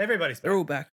 Everybody's back. They're all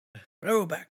back. They're all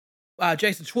back.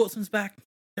 Jason Schwartzman's back.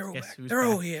 They're all back. They're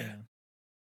all here.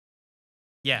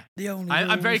 Yeah. The only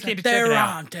I'm very keen to check it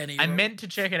out. I meant meant to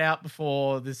check it out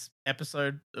before this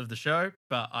episode of the show,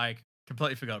 but I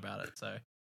completely forgot about it. So, and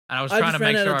I was trying to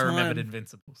make sure I remembered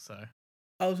Invincible. So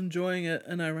I was enjoying it,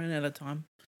 and I ran out of time.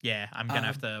 Yeah, I'm gonna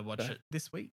have to watch it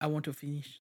this week. I want to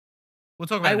finish. We'll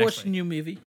talk about it next watched week. a new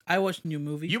movie. I watched a new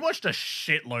movie. You watched a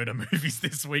shitload of movies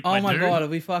this week. Oh my dude. god,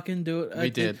 we fucking do it. We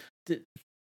did.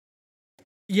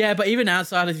 Yeah, but even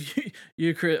outside of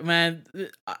you, man,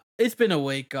 it's been a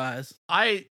week, guys.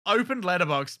 I opened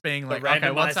Letterboxd being like,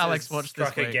 okay, what's Alex watched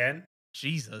this week? Again?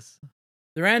 Jesus.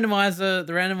 The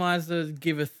randomizer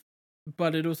giveth,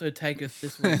 but it also taketh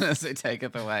this week. So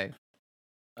taketh away.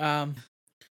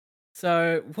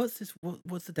 So what's this?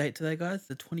 What's the date today, guys?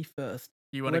 The 21st.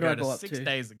 You want to go to 6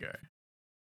 days ago?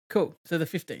 Cool. So the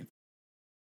 15th.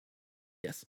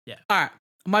 Yes. Yeah. All right.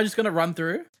 Am I just going to run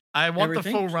through? I want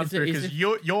everything? The full run through, because it...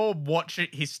 your watch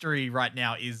history right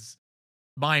now is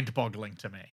mind-boggling to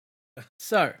me.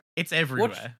 So it's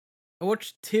everywhere. I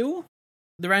watched Till.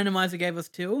 The randomizer gave us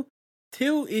Till.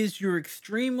 Till is your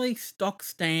extremely stock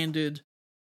standard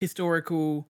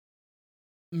historical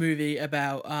movie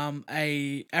about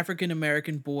a African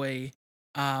American boy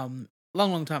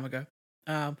long time ago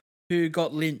who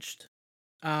got lynched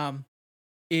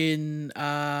in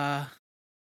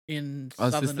is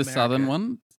Southern this the America. Southern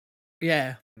one?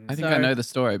 Yeah. I think I know the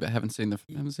story, but haven't seen the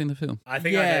film. I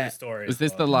think I know the story. Was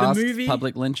this the last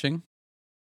public lynching?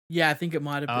 Yeah, I think it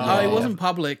might have been. Oh, it wasn't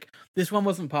public. This one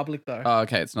wasn't public, though. Oh,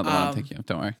 okay. It's not the one I'm thinking of.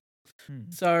 Don't worry.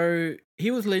 So he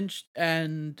was lynched,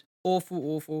 and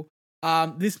awful.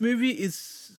 This movie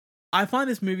is... I find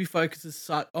this movie focuses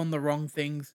on the wrong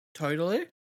things totally.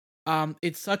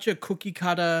 It's such a cookie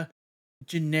cutter,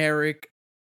 generic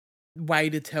way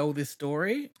to tell this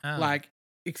story. Like,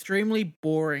 extremely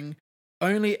boring,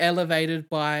 only elevated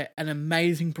by an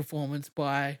amazing performance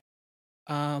by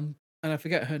and I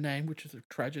forget her name, which is a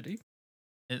tragedy,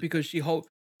 because she holds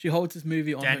this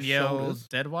movie on her shoulders.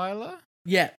 Danielle Deadwyler?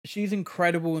 Yeah, she's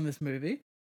incredible in this movie,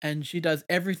 and she does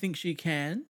everything she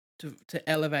can to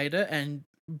elevate it and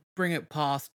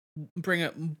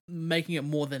making it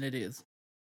more than it is.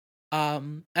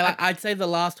 And I'd say the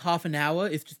last half an hour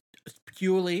is just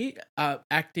purely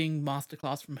acting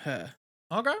masterclass from her.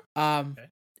 Okay.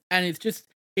 And it's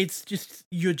just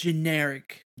you're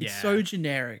generic. It's so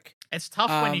generic. It's tough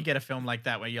when you get a film like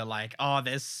that where you're like, oh,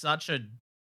 there's such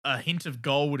a hint of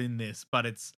gold in this, but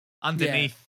it's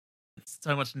underneath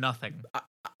so much nothing.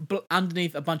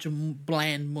 Underneath a bunch of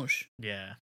bland mush.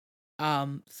 Yeah.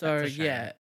 So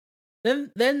yeah.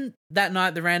 Then that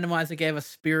night the randomizer gave us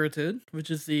Spirited, which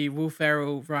is the Will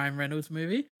Ferrell, Ryan Reynolds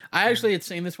movie. I actually had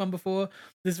seen this one before.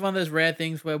 This is one of those rare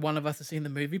things where one of us has seen the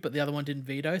movie, but the other one didn't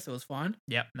veto, so it was fine.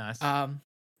 Yep, nice.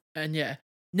 And yeah.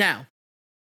 Now,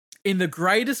 in the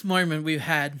greatest moment we've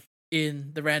had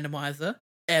in the randomizer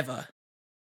ever,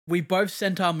 we both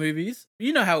sent our movies.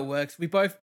 You know how it works. We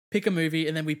both pick a movie,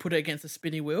 and then we put it against a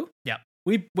spinny wheel. Yep.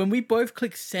 When we both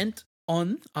click sent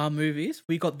on our movies,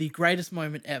 we got the greatest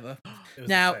moment ever.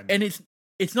 Now, and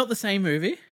it's not the same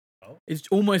movie. Oh. It's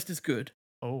almost as good.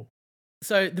 Oh.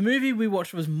 So the movie we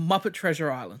watched was Muppet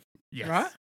Treasure Island. Yes.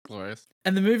 Right? Glorious.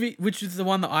 And the movie, which is the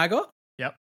one that I got.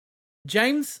 Yep.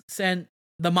 James sent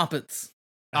The Muppets.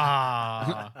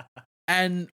 Ah.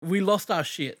 And we lost our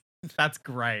shit. That's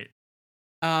great.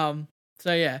 So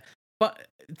yeah. But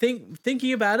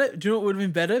thinking about it, do you know what would have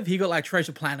been better if he got like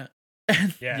Treasure Planet?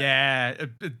 Yeah.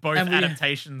 Both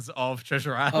adaptations of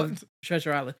Treasure Island.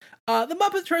 The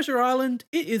Muppet Treasure Island,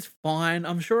 it is fine.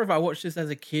 I'm sure if I watched this as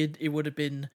a kid, it would have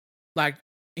been like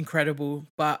incredible.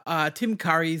 But Tim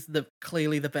Curry's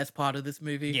clearly the best part of this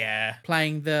movie. Yeah.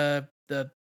 Playing the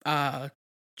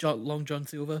Long John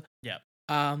Silver. Yep.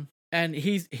 And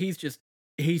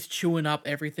he's chewing up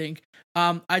everything.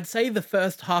 I'd say the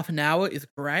first half an hour is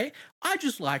great. I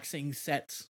just like seeing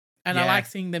sets. And I like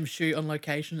seeing them shoot on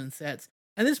location and sets.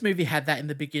 And this movie had that in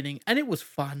the beginning, and it was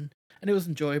fun and it was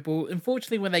enjoyable.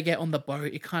 Unfortunately, when they get on the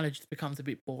boat, it kind of just becomes a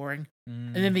bit boring.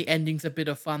 And then the ending's a bit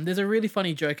of fun. There's a really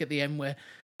funny joke at the end where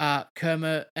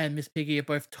Kermit and Miss Piggy are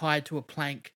both tied to a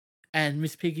plank, and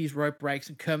Miss Piggy's rope breaks,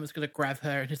 and Kermit's going to grab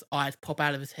her, and his eyes pop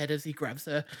out of his head as he grabs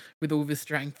her with all of his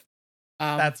strength.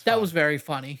 That was very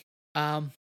funny.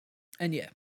 And yeah,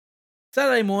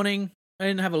 Saturday morning, I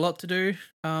didn't have a lot to do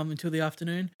until the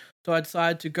afternoon, so I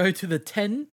decided to go to the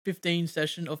 10:15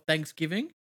 session of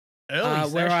Thanksgiving,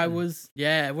 where I was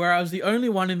the only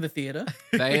one in the theater.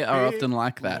 They are often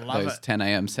like that. Those 10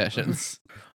 a.m. sessions.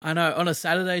 I know, on a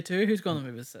Saturday too. Who's gone to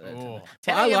the movie Saturday?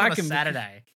 10 a.m. on a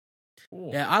Saturday.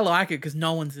 Yeah, I like it because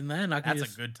no one's in there, and I can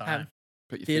That's a good time.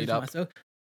 Put your feet up. Myself.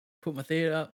 Put my feet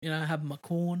up. Have my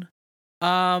corn.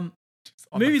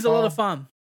 Movie's a lot of fun.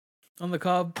 On the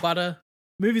cob, butter.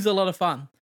 Movie's a lot of fun.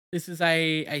 This is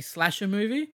a slasher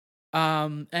movie.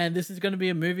 And this is going to be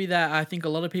a movie that I think a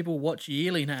lot of people watch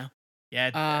yearly now.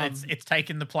 Yeah, it's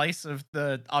taken the place of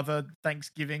the other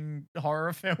Thanksgiving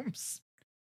horror films.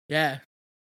 Yeah.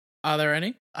 Are there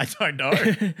any? I don't know.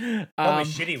 Probably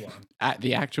shitty one. At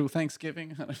the actual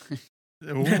Thanksgiving?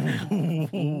 Good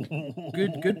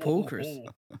pull, Chris.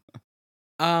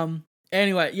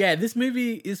 Anyway, yeah, this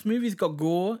movie's got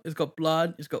gore, it's got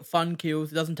blood, it's got fun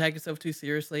kills, it doesn't take itself too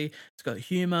seriously, it's got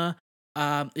humor,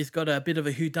 it's got a bit of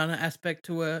a whodunit aspect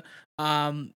to it.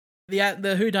 The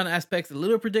whodunit aspect's a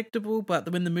little predictable,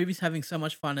 but when the movie's having so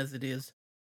much fun as it is,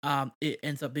 it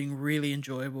ends up being really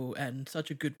enjoyable and such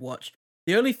a good watch.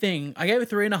 The only thing, I gave it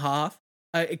 3.5.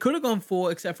 It could have gone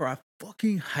 4, except for I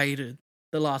fucking hated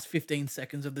the last 15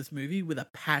 seconds of this movie with a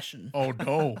passion. Oh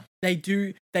no. They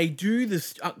do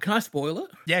this. Can I spoil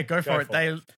it? Yeah, go for it.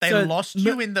 They lost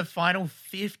you in the final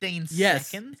 15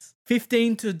 seconds?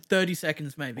 15 to 30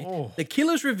 seconds maybe. Oh. The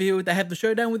killer's revealed. They have the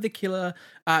showdown with the killer.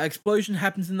 Explosion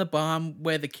happens in the barn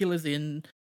where the killer's in,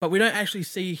 but we don't actually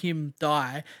see him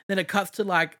die. Then it cuts to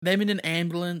like them in an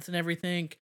ambulance and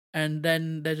everything. And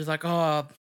then they're just like, oh,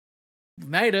 we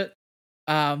made it.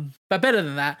 But better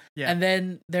than that. Yeah. And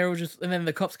then and then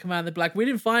the cops come out and they're like, we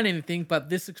didn't find anything, but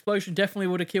this explosion definitely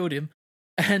would have killed him.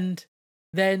 And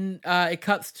then it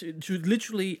cuts to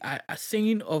literally a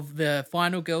scene of the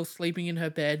final girl sleeping in her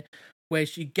bed, where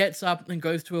she gets up and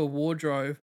goes to a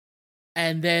wardrobe,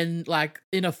 and then like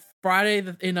in a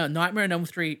Nightmare on Elm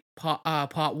Street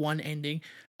part 1 ending,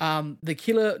 the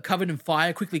killer covered in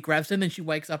fire quickly grabs her, and then she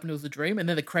wakes up and it was a dream, and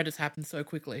then the credits happen so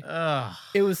quickly.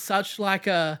 It was such like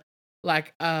a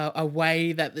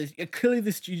way that clearly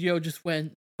the studio just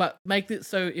went, but make it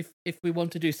so if we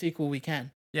want to do sequel, we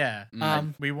can. Yeah.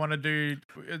 We want to do...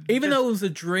 even though it was a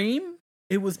dream,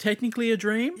 it was technically a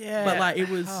dream. Yeah. But like it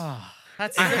was...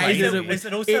 that's I hated it. Is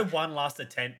it also one last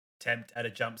attempt at a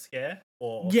jump scare?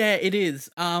 Or yeah, it is.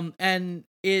 And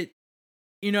it,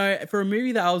 for a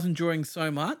movie that I was enjoying so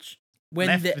much, when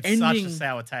left the with ending... such a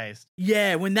sour taste.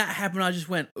 Yeah, when that happened, I just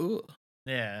went, ugh.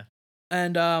 Yeah.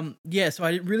 And so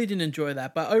I really didn't enjoy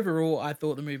that. But overall, I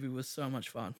thought the movie was so much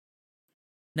fun.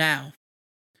 Now,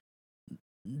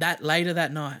 later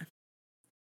that night,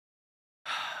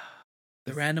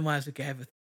 the randomizer gaveth.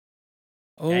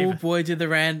 Oh boy, did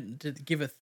it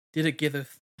giveth.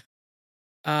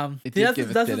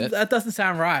 That doesn't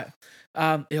sound right.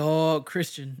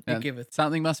 Christian, it giveth.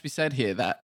 Something must be said here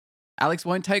that Alex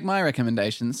won't take my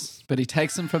recommendations, but he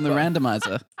takes them from the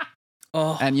randomizer.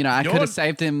 And, I could have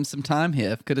saved him some time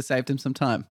here.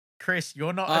 Chris,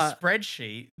 you're not a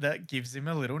spreadsheet that gives him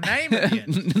a little name at the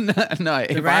end. No,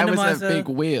 if I was a big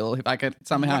wheel, if I could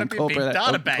somehow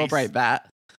incorporate that,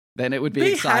 then it would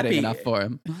be exciting enough for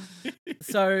him.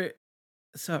 So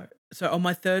So on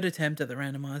my third attempt at the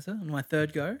randomizer, on my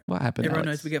third go, what happened? Everyone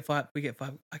Alex? knows we get five. I get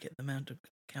the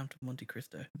Count of Monte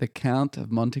Cristo. The Count of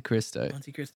Monte Cristo.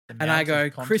 And I go,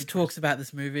 Chris talks about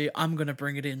this movie. I'm going to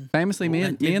bring it in. Famously, me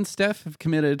and Steph have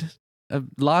committed a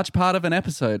large part of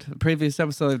a previous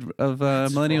episode of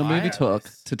Millennial Movie Talk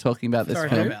to talking about this film.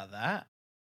 Sorry about that.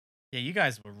 Yeah, you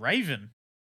guys were raving.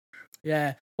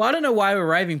 Yeah. Well, I don't know why we're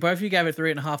raving. Both of you gave it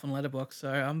 3.5 on Letterboxd, so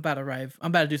I'm about to rave.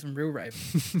 I'm about to do some real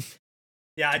raving.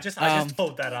 Yeah, I just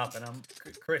pulled that up, and I'm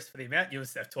Chris, for the amount you and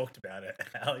Steph talked about it,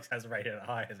 Alex has rated it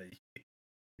higher than you.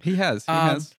 He has.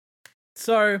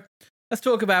 So let's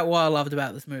talk about what I loved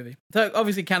about this movie. So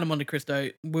obviously, Count of Monte Cristo,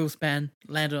 Will Span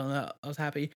landed on that. I was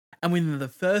happy, and within the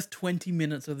first 20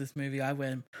 minutes of this movie, I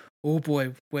went, "Oh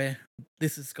boy,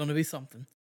 this is going to be something."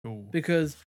 Ooh.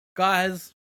 Because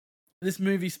guys, this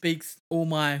movie speaks all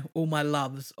my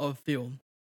loves of film.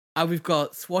 We've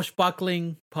got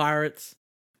swashbuckling pirates.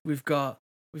 We've got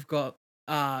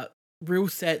real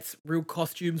sets, real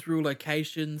costumes, real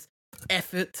locations,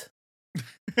 effort,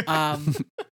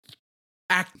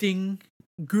 acting,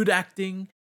 good acting.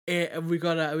 We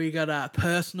got a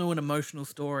personal and emotional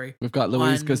story. We've got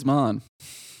Luis Guzman,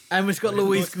 and we've got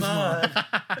Luis Guzman.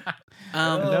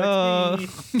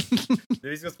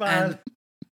 Luis Guzman.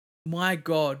 My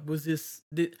God, was this?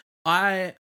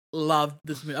 I loved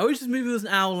this movie. I wish this movie was an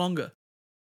hour longer.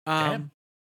 I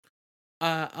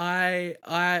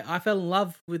fell in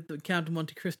love with the Count of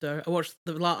Monte Cristo. I watched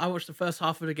the first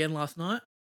half of it again last night.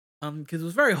 Because it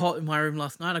was very hot in my room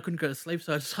last night. I couldn't go to sleep,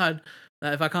 so I decided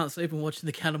that if I can't sleep, I'm watching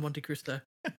the Count of Monte Cristo.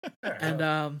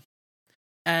 I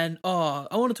want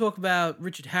to talk about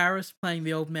Richard Harris playing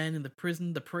the old man in the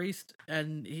prison, the priest,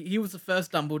 and he was the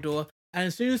first Dumbledore. And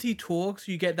as soon as he talks,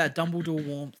 you get that Dumbledore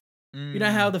warmth. You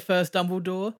know how the first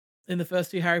Dumbledore in the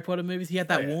first 2 Harry Potter movies, he had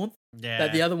that warmth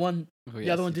that the other one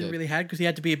didn't really have because he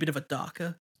had to be a bit of a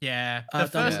darker. Yeah,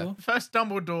 the first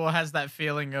Dumbledore has that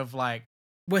feeling of like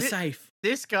we're safe.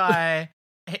 This guy,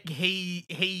 he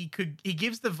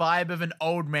gives the vibe of an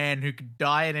old man who could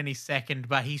die at any second,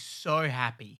 but he's so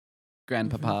happy.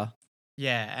 Grandpapa.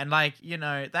 Yeah, and like, you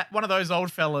know, that one of those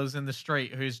old fellas in the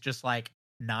street who's just like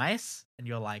nice, and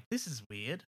you're like, this is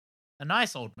weird. A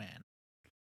nice old man.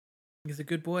 He's a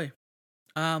good boy.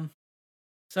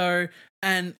 So,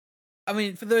 and I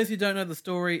mean, for those who don't know the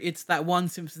story, it's that one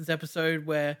Simpsons episode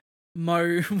where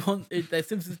the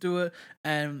Simpsons do it,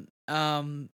 and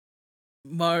it's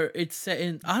set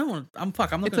in. I'm not going to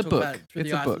talk about it.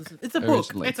 It's a book. It's a book.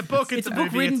 It's a book. It's a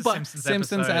book written by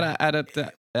Simpsons adapted.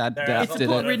 It's a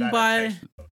book written by.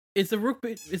 It's a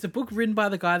book written by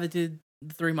the guy that did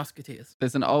The Three Musketeers.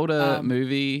 There's an older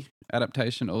movie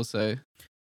adaptation also.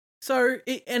 So,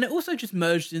 it also just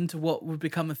merged into what would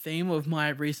become a theme of my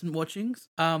recent watchings,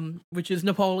 which is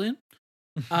Napoleon.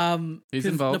 He's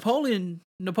involved.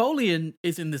 Napoleon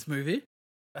is in this movie.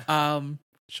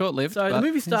 Short-lived. So the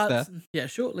movie starts. Yeah,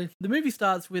 shortly. The movie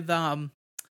starts with our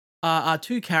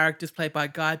 2 characters played by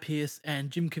Guy Pearce and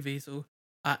Jim Caviezel,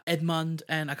 Edmund,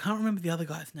 and I can't remember the other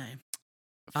guy's name.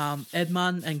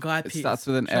 Edmund and Guy Pearce. It starts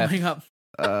with an showing F.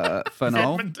 Up.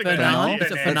 Fernand.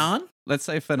 Is it Fernand? Let's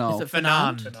say Fernand. Is it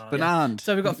Fernand? Fernand. Yeah.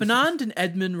 So we've got Fernand and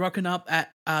Edmund rocking up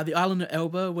at the island of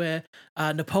Elba, where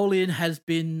Napoleon has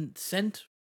been sent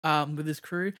with his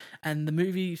crew, and the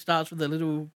movie starts with a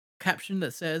little caption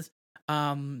that says,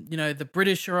 the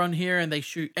British are on here and they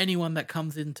shoot anyone that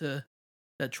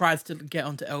tries to get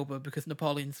onto Elba because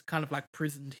Napoleon's kind of like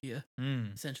prisoned here,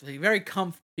 essentially. Very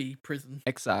comfy prison.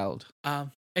 Exiled.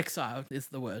 Exiled is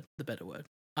the better word.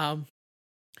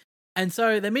 And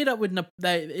so they meet up with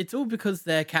it's all because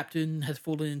their captain has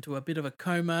fallen into a bit of a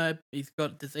coma. He's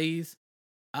got disease,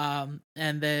 and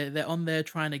they're on there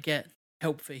trying to get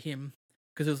help for him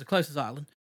because it was the closest island.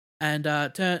 And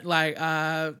as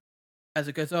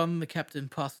it goes on, the captain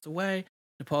passes away.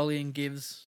 Napoleon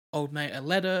gives old mate a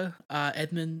letter.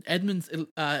 Edmund's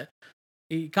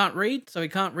he can't read, so he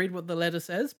can't read what the letter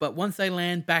says. But once they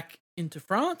land back into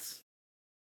France,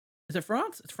 is it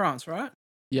France? It's France, right?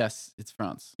 Yes, it's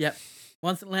France. Yep.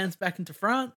 Once it lands back into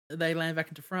France,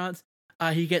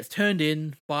 he gets turned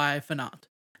in by Fernand.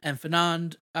 And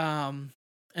Fernand and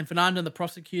the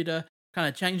prosecutor kind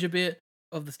of change a bit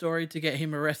of the story to get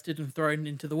him arrested and thrown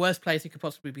into the worst place he could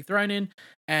possibly be thrown in.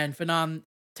 And Fernand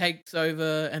takes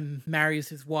over and marries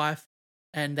his wife,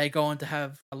 and they go on to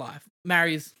have a life.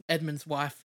 Marries Edmund's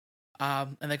wife,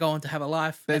 and they go on to have a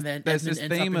life. And then there's Edmund this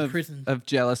ends theme up in prison of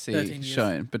jealousy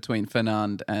shown between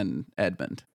Fernand and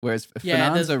Edmund. Whereas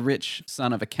Fernand's a rich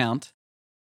son of a count,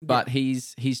 but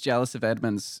he's jealous of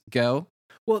Edmund's girl.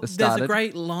 Well, there's a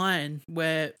great line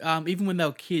where even when they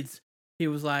were kids, he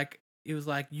was like,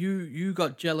 you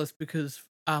got jealous because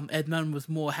Edmund was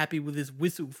more happy with his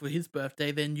whistle for his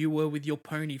birthday than you were with your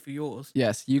pony for yours.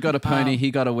 Yes, you got a pony,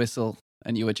 he got a whistle,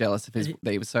 and you were jealous of his.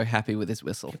 They were so happy with his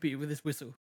whistle. Happy with his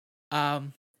whistle.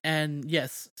 And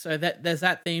yes, so there's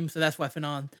that theme. So that's why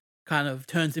Fanon kind of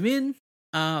turns him in.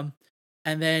 And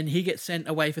then he gets sent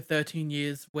away for 13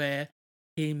 years, where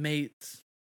he meets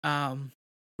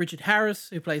Richard Harris,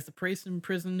 who plays the priest in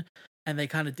prison, and they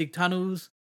kind of dig tunnels.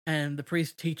 And the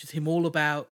priest teaches him all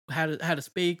about how to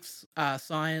speak,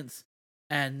 science,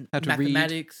 and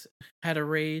mathematics, how to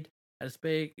read, how to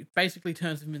speak. It basically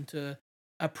turns him into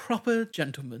a proper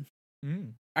gentleman.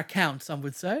 A count, some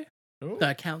would say. Ooh.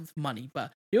 No, counts money,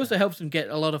 but he also helps him get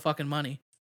a lot of fucking money.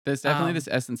 There's definitely this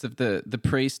essence of the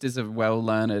priest is a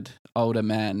well-learned older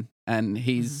man, and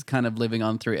he's kind of living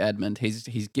on through Edmund.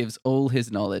 He gives all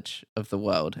his knowledge of the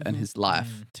world and his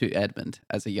life to Edmund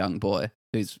as a young boy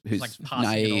who's like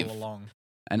naive it all along.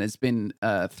 And has been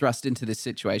thrust into this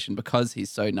situation because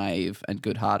he's so naive and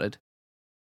good-hearted.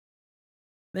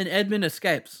 Then Edmund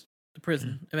escapes the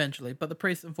prison eventually, but the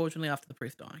priest, unfortunately, after the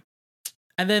priest dying.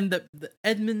 And then the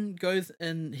Edmund goes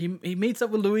and he meets up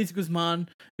with Luis Guzman,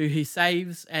 who he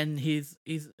saves, and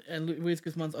Luis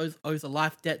Guzman owes a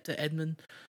life debt to Edmund,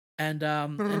 and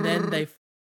then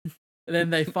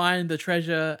they find the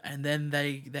treasure, and then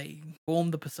they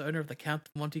form the persona of the Count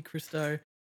of Monte Cristo,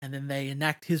 and then they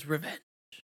enact his revenge,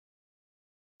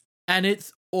 and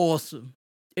it's awesome.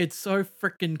 It's so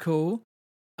freaking cool.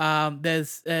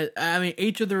 There's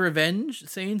each of the revenge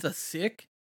scenes are sick.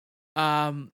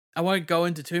 I won't go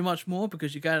into too much more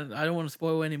because I don't want to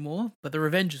spoil any more, but the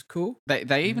revenge is cool.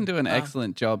 They even do an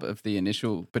excellent job of the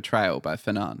initial betrayal by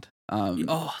Fernand.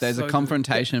 There's a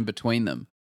confrontation between them,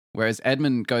 whereas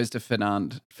Edmund goes to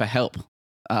Fernand for help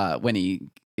when he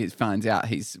finds out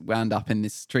he's wound up in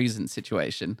this treason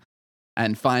situation,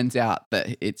 and finds out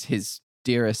that it's his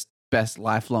dearest, best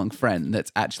lifelong friend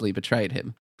that's actually betrayed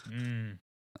him.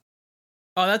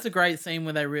 Oh, that's a great scene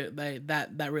where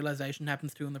that realization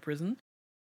happens too in the prison.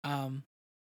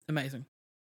 Amazing.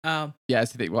 I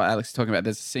think what Alex is talking about,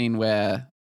 there's a scene where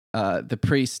the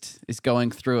priest is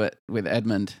going through it with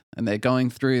Edmund, and they're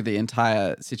going through the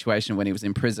entire situation when he was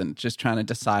in prison, just trying to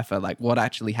decipher like what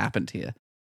actually happened here.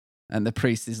 And the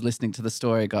priest is listening to the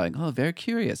story going, oh, very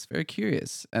curious, very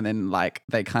curious. And then like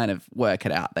they kind of work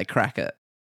it out, they crack it,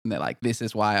 and they're like, this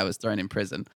is why I was thrown in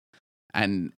prison.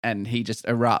 And he just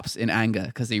erupts in anger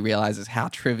because he realizes how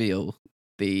trivial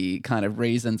the kind of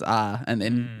reasons are, and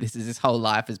then his whole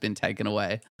life has been taken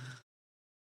away.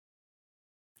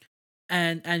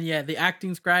 And yeah, the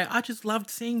acting's great. I just loved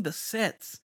seeing the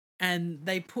sets, and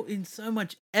they put in so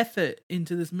much effort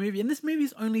into this movie. And this movie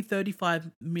is only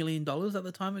 $35 million at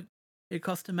the time it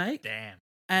cost to make. Damn.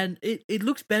 And it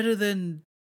looks better than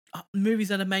movies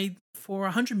that are made for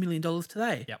 $100 million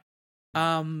today. Yep.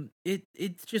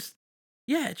 It's just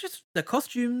the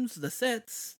costumes, the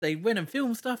sets, they went and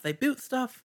filmed stuff, they built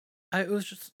stuff.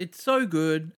 It's so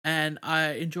good, and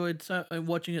I enjoyed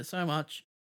watching it so much.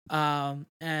 And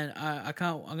I'm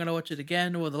gonna watch it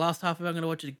again, or the last half of it, I'm gonna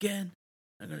watch it again.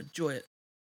 I'm gonna enjoy it.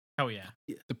 Hell yeah.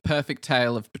 The perfect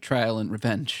tale of betrayal and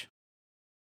revenge.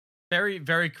 Very,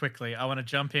 very quickly, I want to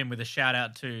jump in with a shout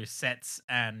out to sets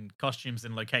and costumes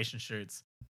and location shoots.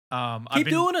 Keep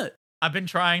doing it. I've been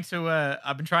trying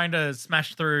to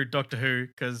smash through Doctor Who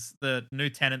because the new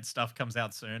Tennant stuff comes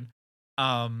out soon.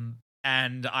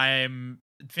 And I'm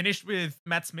finished with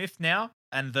Matt Smith now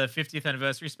and the 50th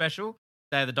anniversary special,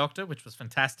 Day of the Doctor, which was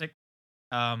fantastic.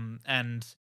 And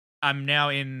I'm now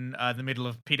in the middle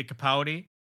of Peter Capaldi.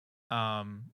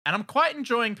 And I'm quite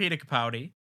enjoying Peter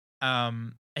Capaldi.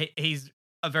 He's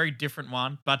a very different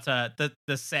one, but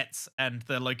the sets and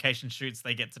the location shoots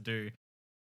they get to do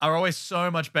are always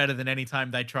so much better than any time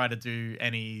they try to do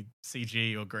any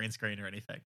CG or green screen or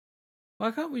anything. Why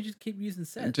can't we just keep using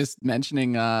sets? Just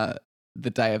mentioning the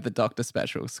Day of the Doctor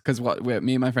specials, because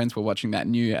me and my friends were watching that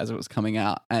new as it was coming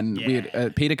out, and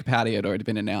Peter Capaldi had already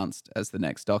been announced as the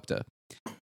next Doctor.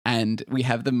 And we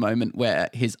have the moment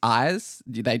where his eyes,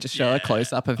 they just show a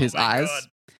close-up of his eyes. God.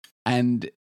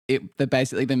 And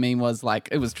basically the meme was like,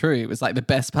 it was true. It was like the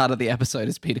best part of the episode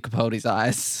is Peter Capaldi's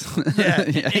eyes.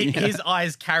 His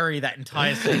eyes carry that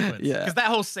entire sequence. Because that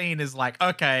whole scene is like,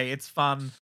 okay, it's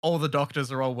fun. All the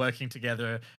doctors are all working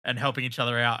together and helping each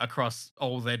other out across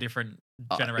all their different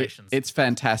generations. It's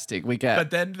fantastic. We get but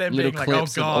then they're little being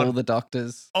clips like, oh God, of all the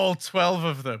doctors. All 12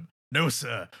 of them. No,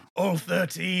 sir. All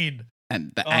 13.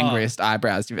 And the angriest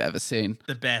eyebrows you've ever seen.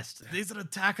 The best. These are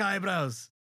attack eyebrows.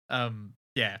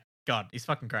 Yeah. God, he's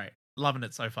fucking great. Loving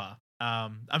it so far.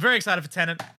 I'm very excited for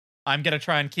Tenet. I'm going to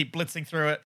try and keep blitzing through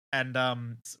it, and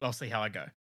I'll see how I go.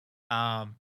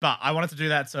 But I wanted to do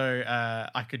that so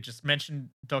I could just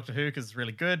mention Doctor Who because it's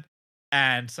really good.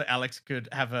 And so Alex could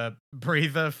have a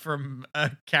breather from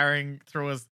carrying through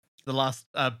us the last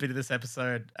bit of this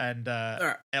episode and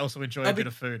also enjoy a bit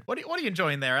of food. What are you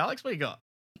enjoying there, Alex? What you got?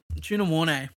 Tuna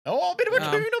mornay. Oh, a bit of a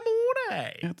tuna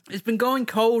mornay. It's been going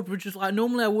cold, which is like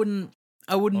normally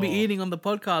I wouldn't be eating on the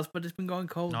podcast, but it's been going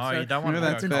cold. No, you don't want to.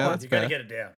 That's fair. You gotta get it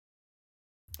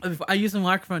down. I use the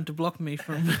microphone to block me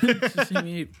from seeing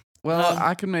me eat. Well,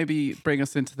 I can maybe bring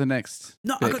us into the next.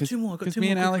 No, I got two more. Because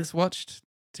me and Alex watched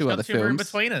two other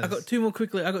films. In-betweeners. I got two more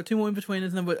quickly. I got two more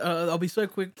in-betweeners, and then I'll be so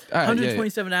quick.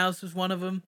 127 hours was one of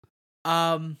them.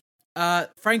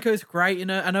 Franco's great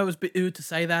in it. I know it was a bit ew to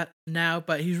say that now,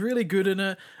 but he's really good in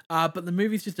it. But the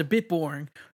movie's just a bit boring.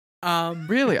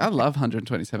 Really? I love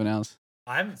 127 hours.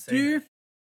 I haven't seen it.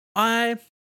 I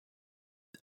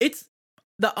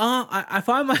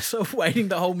find myself waiting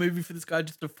the whole movie for this guy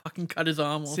just to fucking cut his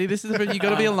arm off. See, this is you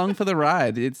got to be along for the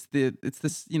ride. It's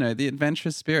this the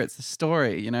adventurous spirit. It's the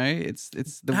story. It's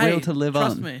the will to live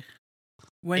trust on. Me,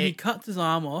 when he cuts his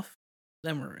arm off,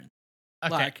 then we're in.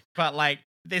 Okay, but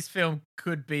this film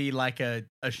could be like a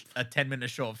 10-minute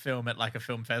short film at like a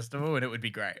film festival, and it would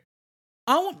be great.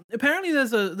 Apparently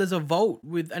there's a vault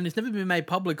and it's never been made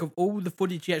public of all the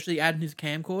footage he actually had in his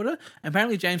camcorder. And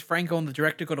apparently James Franco and the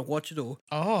director got to watch it all.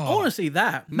 Oh, I want to see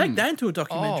that. Make that into a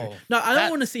documentary. No, I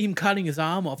don't want to see him cutting his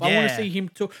arm off. I want to see him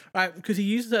because he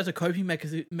uses it as a coping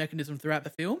mechanism throughout the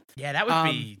film. Yeah, that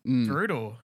would be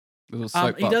brutal.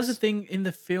 He does a thing in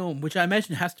the film, which I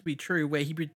imagine has to be true, where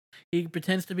he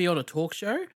pretends to be on a talk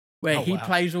show where he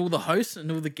plays all the hosts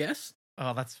and all the guests.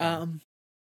 Oh, that's fun.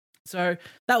 So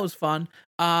that was fun.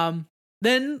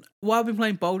 Then while I've been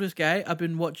playing Baldur's Gate, I've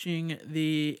been watching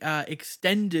the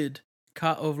extended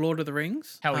cut of Lord of the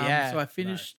Rings. Hell yeah. So I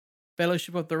finished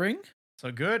Fellowship of the Ring.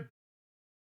 So good.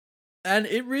 And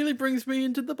it really brings me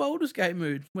into the Baldur's Gate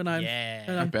mood when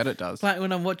I bet it does.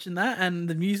 When I'm watching that and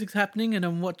the music's happening and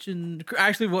I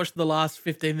actually watched the last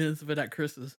 15 minutes of it at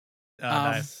Chris's. Oh,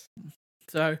 nice.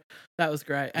 So that was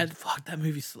great. And fuck, that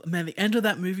movie, man, the end of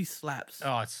that movie slaps.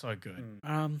 Oh, it's so good.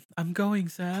 I'm going,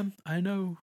 Sam. I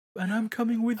know. And I'm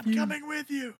coming with you. Coming with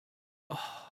you.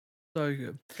 Oh, so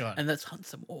good. God. And let's hunt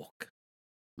some orc.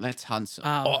 Let's hunt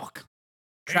some orc.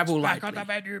 Travel it's lightly. back on the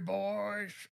menu,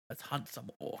 boys. Let's hunt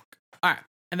some orc. All right.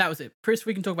 And that was it. Chris,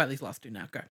 we can talk about these last two now.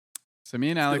 Go. So me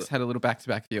and Alex had a little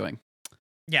back-to-back viewing.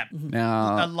 Yeah.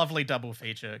 Now, a lovely double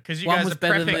feature because you one guys was are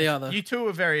better prepping. than the other. You two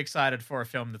are very excited for a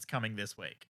film that's coming this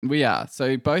week. We are.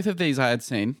 So both of these I had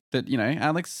seen. But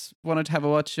Alex wanted to have a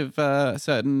watch of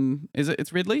certain.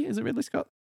 It's Ridley? Is it Ridley Scott?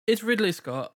 It's Ridley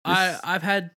Scott. I've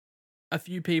had a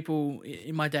few people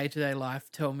in my day-to-day life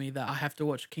tell me that I have to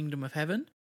watch Kingdom of Heaven.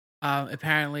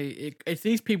 Apparently, it's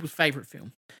these people's favorite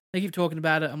film. They keep talking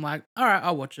about it. I'm like, all right,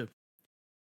 I'll watch it.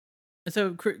 And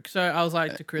so I was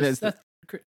like to Chris,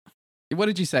 what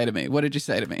did you say to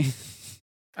me?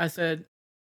 I said,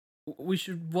 we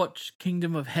should watch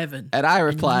Kingdom of Heaven. And I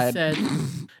replied,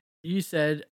 you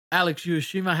said, Alex, you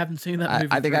assume I haven't seen that movie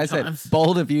I think I times. said,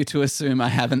 bold of you to assume I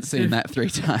haven't seen that 3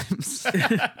 times.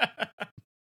 I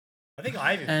think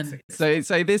I've even seen it.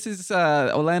 So this is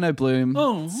Orlando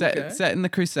Bloom set in the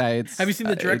Crusades. Have you seen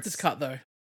the director's cut, though?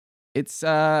 It's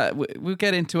we'll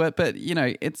get into it, but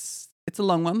it's a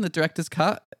long one, the director's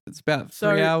cut. It's about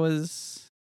 3 hours.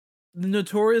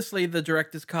 Notoriously, the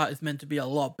director's cut is meant to be a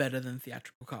lot better than the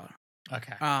theatrical cut.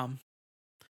 Okay.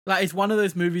 It's one of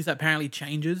those movies that apparently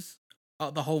changes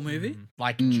the whole movie.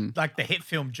 Like the hit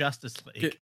film Justice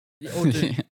League.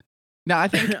 No, I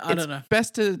think I don't know.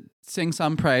 Best to sing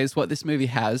some praise what this movie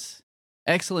has.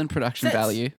 Excellent production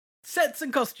value. Sets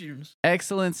and costumes.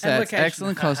 Excellent sets,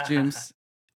 excellent costumes,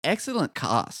 excellent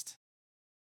cast.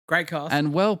 Great cast.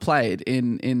 And well played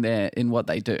in what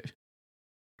they do.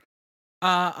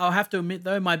 I'll have to admit,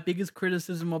 though, my biggest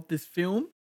criticism of this film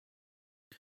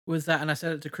was that, and I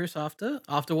said it to Chris after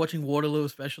watching Waterloo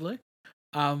especially,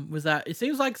 was that it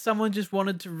seems like someone just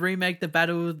wanted to remake the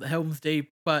Battle of Helm's Deep,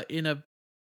 but in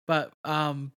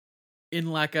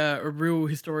like a real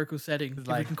historical setting, if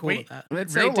you can call it that.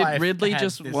 Let's say, did Ridley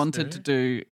just wanted to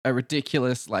do a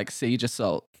ridiculous siege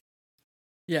assault?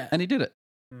 Yeah. And he did it.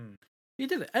 He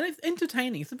did it. And it's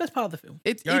entertaining. It's the best part of the film.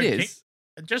 It is.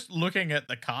 Just looking at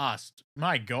the cast,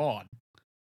 my God.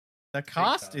 The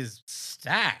cast is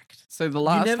stacked. So the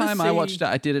last time I watched it,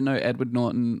 I didn't know Edward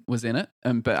Norton was in it,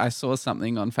 but I saw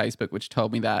something on Facebook which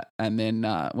told me that. And then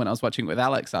when I was watching it with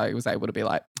Alex, I was able to be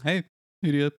like, hey,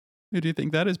 who do you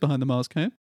think that is behind the mask,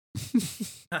 hey?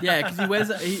 Yeah,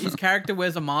 because his character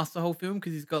wears a mask the whole film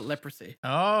because he's got leprosy.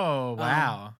 Oh,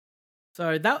 wow.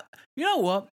 So that, you know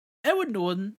what? Edward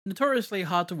Norton, notoriously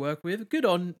hard to work with. Good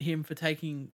on him for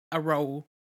taking a role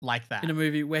like that in a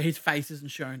movie where his face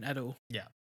isn't shown at all. Yeah.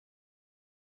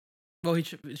 Well,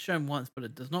 it's shown once, but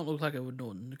it does not look like Edward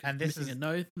Norton. And this is a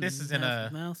nose. This is in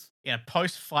a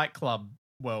post Fight Club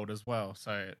world as well.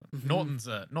 So Norton's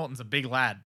a big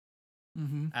lad.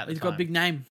 He's got a big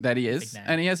name. That he is,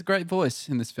 and he has a great voice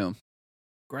in this film.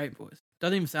 Great voice.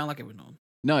 Doesn't even sound like Edward Norton.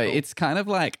 No, it's kind of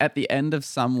like at the end of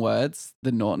some words,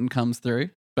 the Norton comes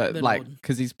through, but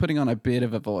because he's putting on a bit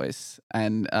of a voice,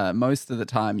 and most of the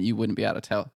time you wouldn't be able to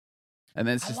tell. And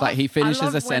then it's just he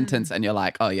finishes a sentence, and you're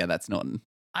like, oh yeah, that's Norton.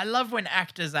 I love when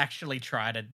actors actually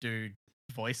try to do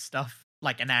voice stuff,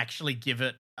 and actually give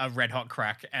it a red hot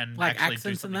crack and actually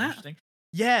do something interesting.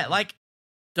 Yeah,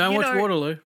 don't watch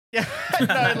Waterloo. Yeah, no,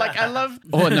 I love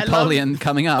or Napoleon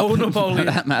coming up. Or Napoleon, for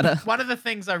that matter. One of the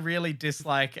things I really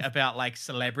dislike about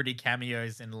celebrity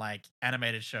cameos in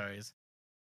animated shows,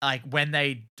 when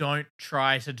they don't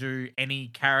try to do any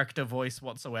character voice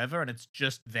whatsoever, and it's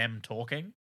just them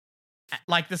talking,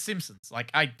 like The Simpsons.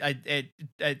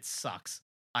 It sucks.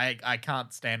 I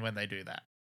can't stand when they do that.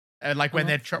 When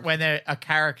they're a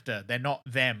character, they're not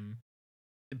them,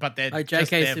 but they're like just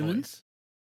J.K. their Simmons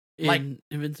voice. in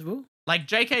Invincible.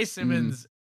 J.K. Simmons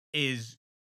is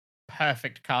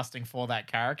perfect casting for that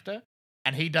character,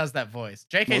 and he does that voice.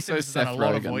 J.K. Simmons has done a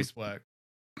lot of voice work.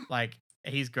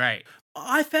 He's great.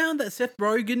 I found that Seth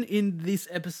Rogen in this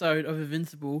episode of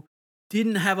Invincible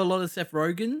didn't have a lot of Seth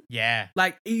Rogen. Yeah,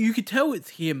 you could tell it's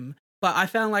him, but I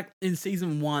found in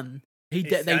season 1. They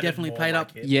definitely played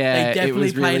up. Yeah, they definitely it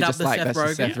was really played up just the Seth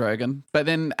Rogen. Seth Rogen. But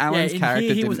then Alan's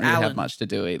character didn't really have much to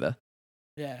do either.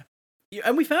 Yeah,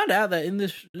 and we found out that in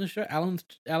this show, Alan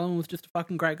was just a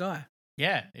fucking great guy.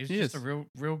 Yeah, he's just a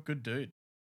real good dude.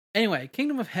 Anyway,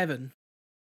 Kingdom of Heaven.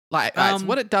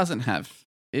 What it doesn't have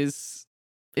is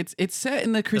it's set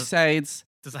in the Crusades,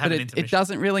 does it have it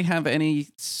doesn't really have any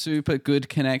super good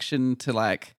connection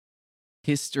to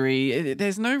history.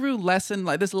 There's no real lesson.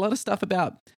 There's a lot of stuff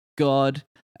about God,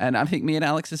 and I think me and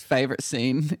Alex's favorite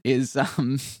scene is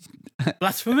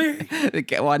blasphemy.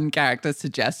 One character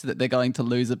suggests that they're going to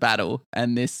lose a battle,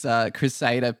 and this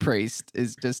Crusader priest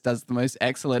does the most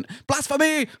excellent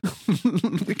blasphemy.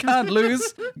 We can't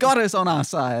lose. God is on our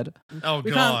side. Oh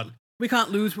God, we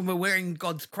can't lose when we're wearing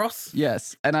God's cross.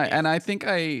 Yes, and I think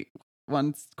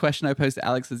one question I posed to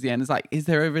Alex at the end is is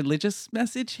there a religious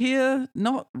message here?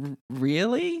 Not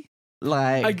really.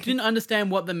 I didn't understand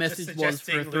what the message was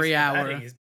for a 3-hour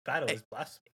battle is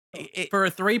blasphemy. For a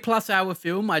 3+ hour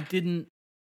film. I didn't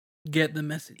get the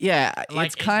message. Yeah,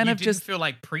 it's kind of just feel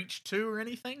preached to or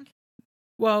anything.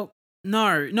 Well,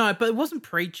 no, but it wasn't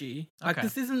preachy. Okay.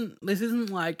 This isn't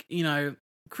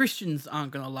Christians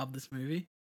aren't gonna love this movie.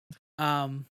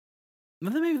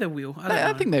 Maybe they will.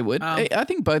 I think they would. I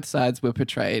think both sides were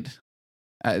portrayed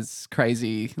as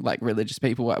crazy, religious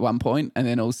people at one point, and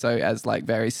then also as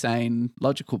very sane,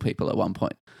 logical people at one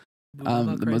point.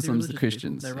 The Muslims, the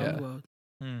Christians, they run the world.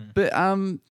 But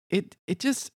it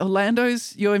just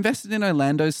you're invested in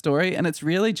Orlando's story, and it's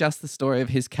really just the story of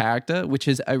his character, which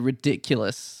is a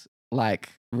ridiculous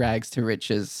rags to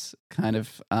riches kind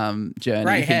of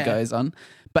journey he goes on.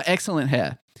 But excellent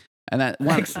hair, and that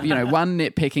one one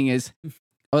nitpicking is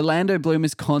Orlando Bloom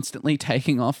is constantly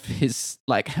taking off his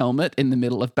helmet in the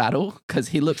middle of battle because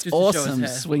he looks awesome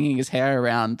swinging his hair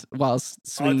around whilst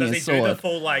swinging his sword. Does he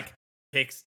do the full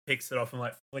picks it off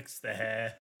and flicks the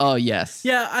hair? Oh yes,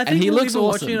 yeah. I think he looks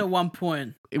awesome watching at one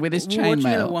point with his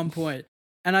chainmail. At one point,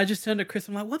 and I just turned to Chris.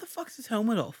 I'm like, "What the fuck's his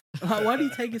helmet off? Why do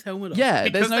you take his helmet off?" Yeah,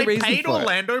 because there's no reason paid for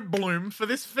Orlando Bloom for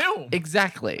this film.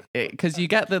 Exactly, because you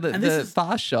get the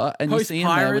far shot and you see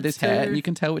him there with his hair, and you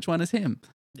can tell which one is him.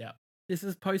 Yeah. This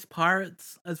is post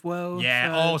Pirates as well.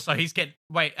 Yeah. So he's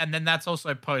and then that's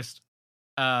also post.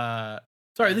 Sorry,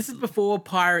 this is before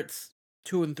Pirates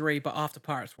 2 and 3, but after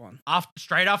Pirates 1.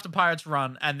 Straight after Pirates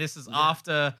Run, and this is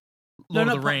after Lord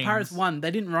of the Rings. Pirates 1.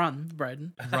 They didn't run,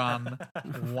 Brayden. Run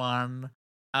 1.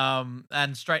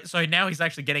 And straight. So now he's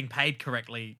actually getting paid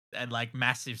correctly and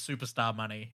massive superstar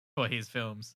money for his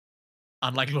films,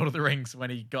 unlike Lord of the Rings when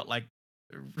he got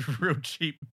real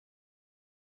cheap.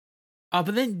 Oh,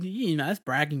 but then that's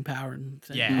bragging power and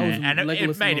and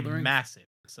it made him massive.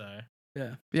 So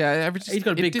yeah. He's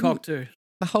got a big cock too.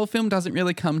 The whole film doesn't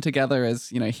really come together as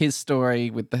his story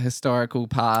with the historical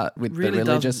part, with the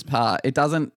religious part. It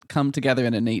doesn't come together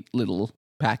in a neat little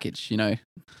package,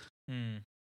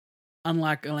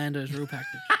 Unlike Orlando's real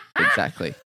package.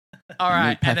 Exactly. All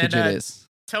right, and then it is.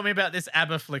 Tell me about this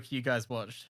ABBA flick you guys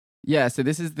watched. Yeah, so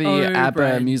this is the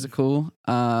ABBA musical.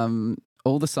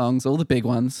 All the songs, all the big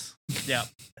ones. Yeah.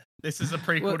 This is a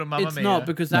prequel to Mamma Mia. It's not,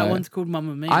 because that one's called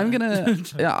Mamma Mia. I'm gonna.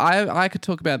 I could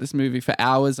talk about this movie for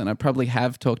hours, and I probably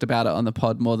have talked about it on the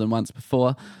pod more than once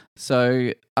before.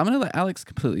 So I'm gonna let Alex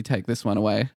completely take this one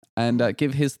away and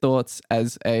give his thoughts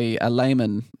as a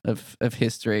layman of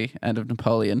history and of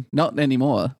Napoleon. Not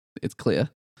anymore. It's clear.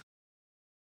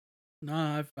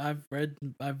 No,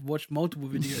 I've watched multiple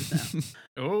videos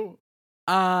now.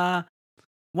 Oh.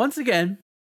 Once again,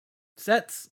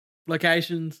 sets,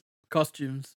 locations,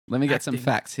 costumes. Let me get acting. some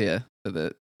facts here for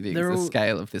the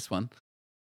scale of this one.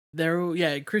 They're all,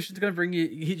 Christian's going to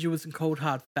hit you with some cold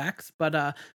hard facts,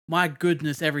 but my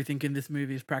goodness, everything in this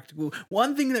movie is practical.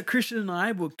 One thing that Christian and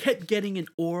I kept getting in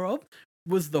awe of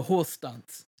was the horse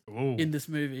stunts in this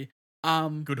movie.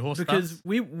 Good horse because stunts.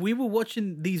 we were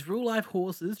watching these real life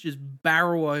horses just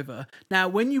barrel over. Now,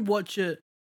 when you watch it,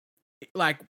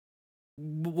 like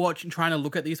trying to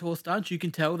look at these horse stunts, you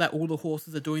can tell that all the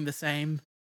horses are doing the same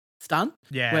stunt.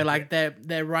 Yeah. Where like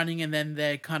they're running and then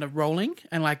they're kind of rolling,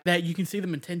 and like that you can see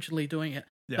them intentionally doing it.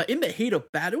 Yeah. But in the heat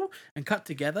of battle and cut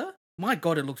together, my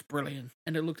God, it looks brilliant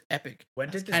and it looked epic. When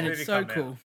did this and movie it's so come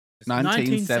cool. out?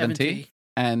 1970,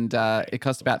 and it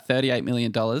cost about $38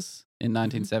 million in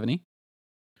 1970,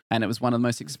 and it was one of the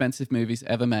most expensive movies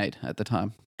ever made at the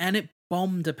time. And it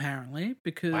bombed apparently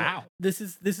because this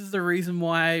is the reason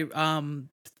why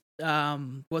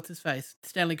what's his face,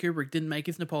 Stanley Kubrick didn't make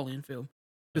his Napoleon film,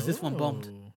 because this one bombed.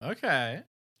 Okay.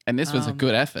 And this was a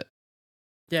good effort.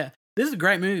 Yeah. This is a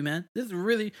great movie, man.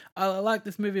 I like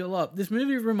this movie a lot. This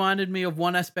movie reminded me of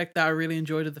one aspect that I really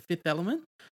enjoyed of The Fifth Element.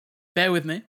 Bear with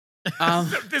me.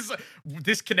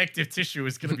 This connective tissue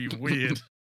is going to be weird.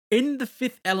 In The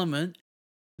Fifth Element,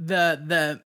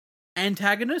 the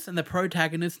antagonist and the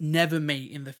protagonist never meet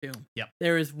in the film. Yep.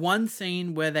 There is one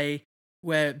scene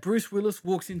where Bruce Willis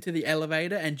walks into the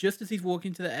elevator, and just as he's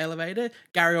walking to the elevator,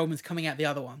 Gary Oldman's coming out the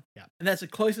other one. Yeah. And that's the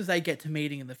closest they get to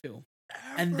meeting in the film.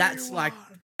 And that's like,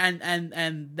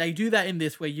 and they do that in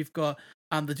this, where you've got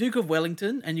the Duke of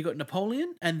Wellington and you've got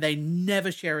Napoleon, and they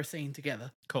never share a scene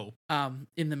together. Cool.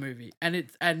 In the movie.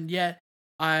 It's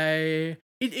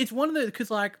one of the,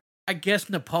 because like, I guess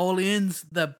Napoleon's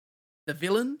the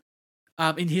villain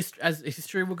in history, as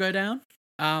history will go down.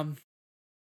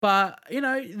 But,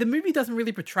 the movie doesn't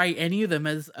really portray any of them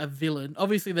as a villain.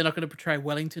 Obviously, they're not going to portray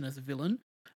Wellington as a villain.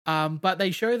 But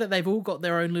they show that they've all got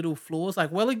their own little flaws.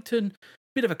 Like Wellington,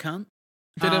 bit of a cunt.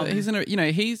 He's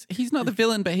not the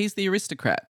villain, but he's the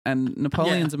aristocrat, and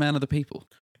Napoleon's a man of the people.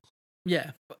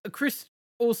 Yeah. But Chris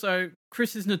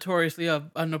is notoriously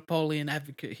a Napoleon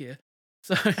advocate here.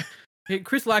 So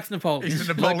Chris likes Napoleon. He's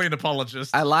a Napoleon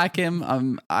apologist. I like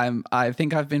him. I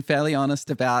think I've been fairly honest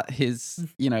about his,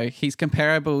 he's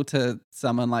comparable to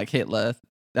someone like Hitler.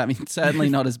 I mean, certainly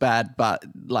not as bad, but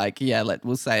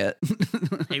we'll say it.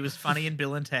 He was funny in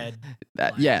Bill and Ted.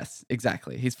 Yes,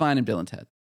 exactly. He's fine in Bill and Ted.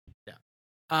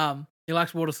 Yeah. He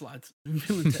likes water slides.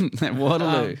 Bill and Ted.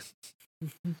 Waterloo.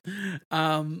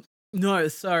 No,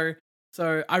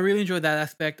 so I really enjoyed that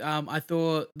aspect. I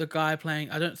thought the guy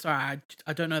playing, I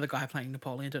don't know the guy playing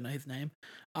Napoleon. I don't know his name.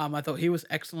 I thought he was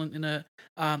excellent in it.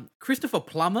 Christopher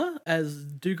Plummer as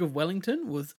Duke of Wellington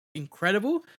was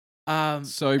incredible.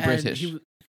 So British.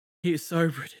 He is so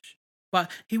British,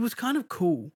 but he was kind of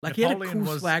cool. Like Napoleon he had a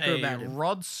cool swagger about him.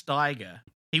 Rod Steiger.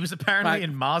 He was apparently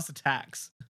in Mars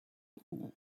Attacks.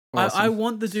 Awesome. I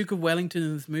want the Duke of Wellington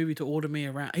in this movie to order me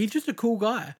around. He's just a cool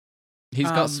guy.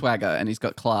 He's got swagger and he's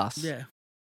got class. Yeah,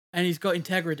 and he's got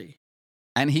integrity.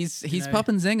 And he's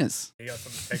popping zingers. He got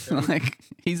some integrity.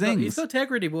 He zings. He's got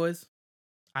integrity, boys.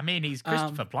 I mean, he's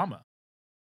Christopher Plummer.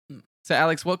 So,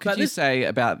 Alex, what could you say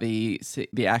about the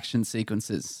action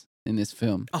sequences in this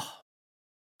film? Oh,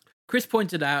 Chris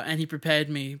pointed out, and he prepared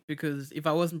me, because if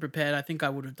I wasn't prepared, I think I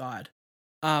would have died.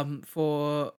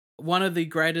 For one of the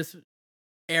greatest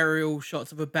aerial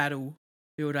shots of a battlefield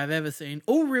I've ever seen,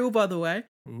 all real, by the way.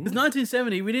 It was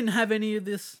 1970. We didn't have any of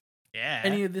this. Yeah.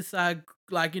 Any of this,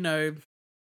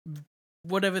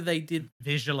 whatever they did,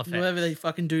 visual effects, whatever they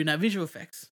fucking do now, visual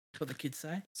effects. What the kids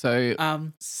say.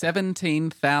 So,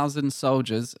 17,000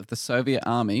 soldiers of the Soviet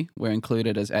army were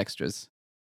included as extras,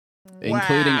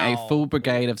 including a full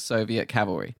brigade of Soviet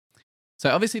cavalry. So,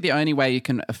 obviously, the only way you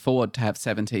can afford to have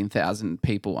 17,000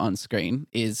 people on screen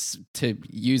is to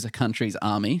use a country's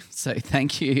army. So,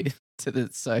 thank you to the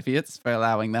Soviets for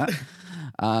allowing that.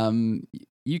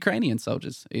 Ukrainian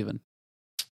soldiers, even.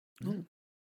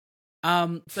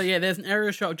 So, yeah, there's an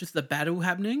aerial shot of just the battle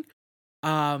happening.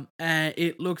 And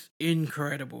it looks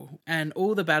incredible, and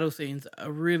all the battle scenes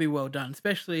are really well done,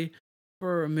 especially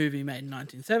for a movie made in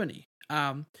 1970.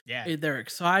 They're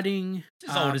exciting. It's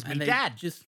as old as me dad.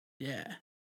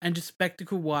 and just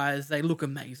spectacle wise, they look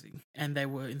amazing and they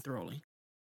were enthralling.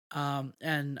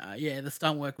 The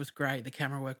stunt work was great, the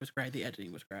camera work was great, the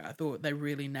editing was great. I thought they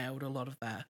really nailed a lot of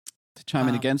that. To chime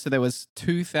in again, so there was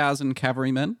 2,000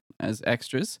 cavalrymen as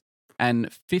extras,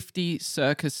 and 50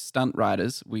 circus stunt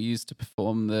riders were used to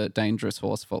perform the dangerous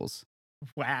horse falls.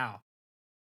 Wow.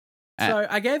 So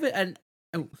I gave it an...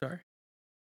 Oh, sorry.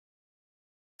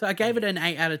 So I gave it an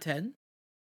 8 out of 10.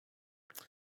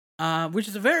 Which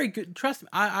is a very good... Trust me,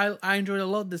 I enjoyed a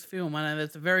lot of this film, and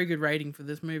that's a very good rating for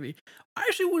this movie. I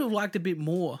actually would have liked a bit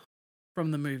more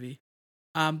from the movie.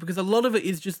 Because a lot of it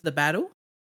is just the battle.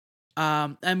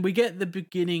 And we get the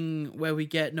beginning where we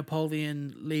get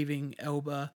Napoleon leaving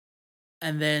Elba,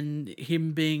 and then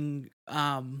him being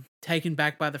taken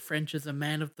back by the French as a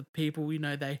man of the people. You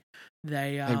know, they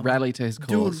rally to his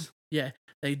cause.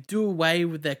 They do away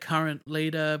with their current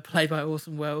leader, played by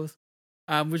Orson Welles,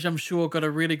 which I'm sure got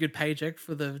a really good paycheck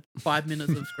for the 5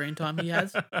 minutes of screen time he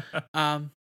has.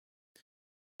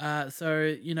 So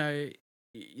you know,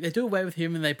 they do away with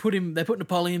him, and they put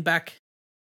Napoleon back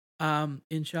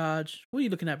in charge. What are you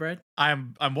looking at, Brad?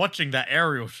 I'm watching that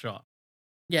aerial shot.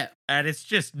 Yeah. And it's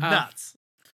just nuts.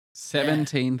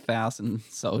 17,000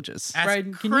 soldiers.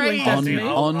 Brayden, can you link that to me?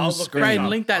 On screen. Brayden,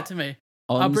 link that to me.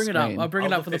 I'll bring it up. I'll bring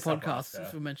it up for the look this podcast up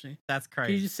if we're mentioning. That's crazy.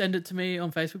 Can you just send it to me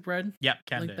on Facebook, Brayden? Yep,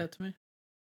 can link do. that to me.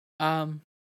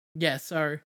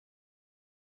 So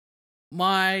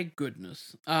my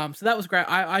goodness. So that was great.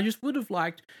 I just would have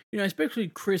liked, you know, especially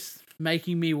Chris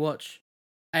making me watch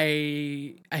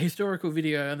a historical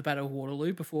video on the Battle of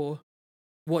Waterloo before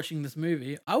watching this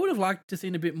movie. I would have liked to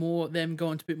seen a bit more, them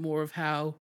go into a bit more of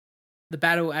how the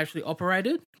battle actually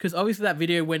operated, because obviously that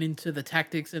video went into the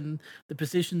tactics and the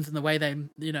positions and the way they,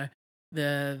 you know,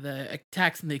 the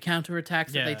attacks and the counter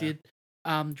attacks that they did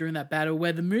during that battle,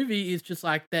 where the movie is just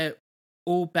like they're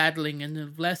all battling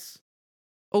and less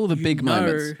all the big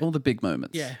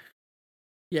moments.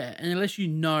 Yeah, and unless you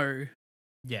know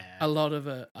a lot of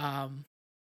it,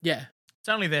 it's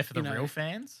only there for the real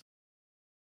fans.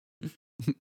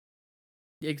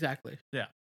 Exactly. Yeah,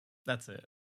 that's it.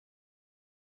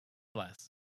 Bless.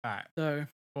 All right. So,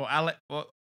 well, Alec,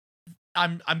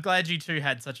 I'm glad you two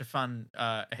had such a fun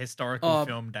historical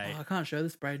film day. I can't show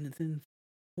this, Brayden. It's in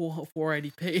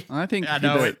 480p. I think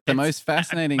the most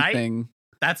fascinating thing.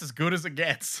 That's as good as it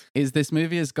gets. Is this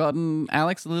movie has gotten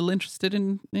Alex a little interested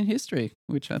in history,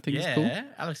 which I think is cool. Yeah,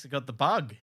 Alex has got the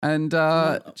bug. And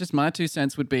just my 2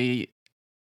 cents would be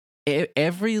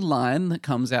every line that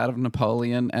comes out of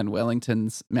Napoleon and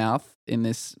Wellington's mouth in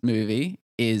this movie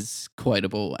is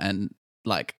quotable and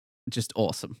like just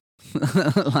awesome.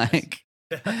 Like,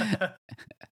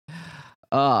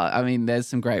 I mean, there's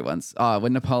some great ones.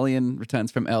 When Napoleon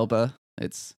returns from Elba,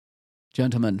 it's,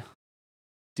 "Gentlemen,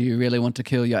 do you really want to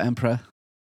kill your emperor?"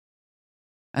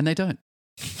 And they don't.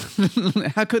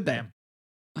 How could they?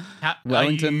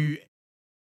 Wellington.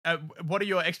 What are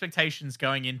your expectations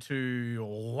going into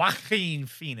Joaquin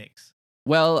Phoenix?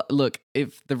 Well, look,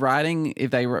 if they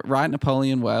write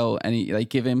Napoleon well and they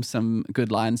give him some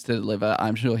good lines to deliver,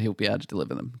 I'm sure he'll be able to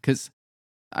deliver them. Because,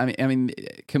 I mean,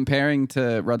 comparing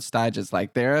to Rod Steiger's,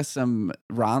 like, there are some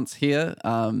rants here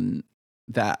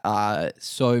that are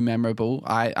so memorable.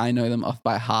 I know them off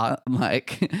by heart.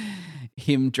 Like,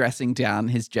 him dressing down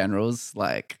his generals,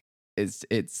 like,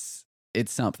 it's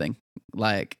something.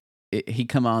 Like, he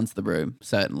commands the room,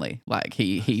 certainly. Like,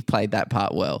 he played that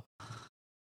part well.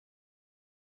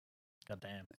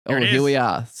 Goddamn. Here we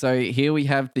are. So here we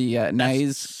have the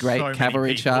Ney's Great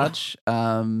Cavalry Charge.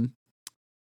 You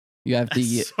have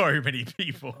so many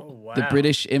people. Oh, wow. The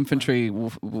British infantry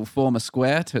will form a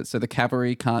square so the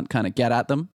cavalry can't kind of get at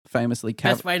them. Famously,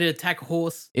 best way to attack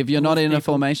horse. If you're not in a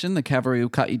formation, the cavalry will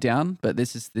cut you down. But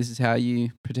this is how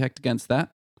you protect against that.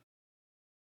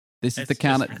 This is the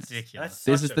counter.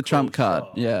 This is the trump card.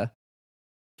 Yeah.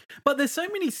 But there's so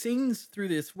many scenes through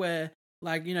this where,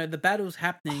 like, you know, the battle's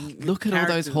happening. Look at all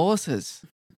those horses.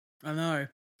 I know.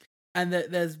 And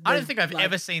there's I don't think I've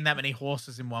ever seen that many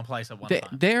horses in one place at one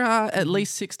time. There are at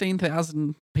least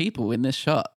 16,000 people in this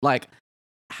shot. Like,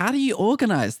 how do you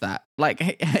organize that? Like,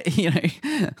 you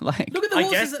know, like, look at the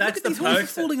horses. Look at these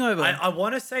horses falling over. I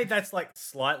want to say that's like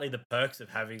slightly the perks of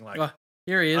having like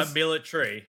here he is. A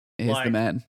military. Here's the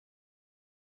man.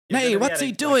 Hey, what's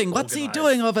he doing? What's he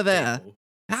doing over there? People.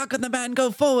 How can the man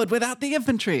go forward without the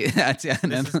infantry? That's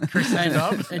Chris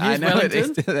dub. I know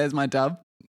it. There's my dub.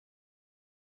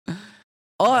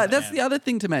 That's the other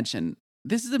thing to mention.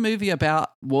 This is a movie about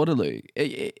Waterloo.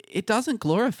 It doesn't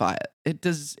glorify it. It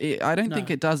does. I don't think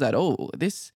it does at all.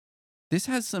 This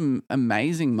has some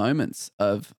amazing moments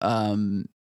of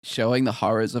showing the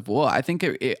horrors of war. I think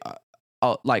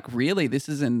really, this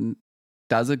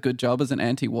does a good job as an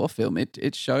anti-war film.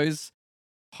 It shows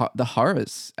the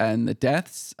horrors and the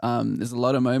deaths. There's a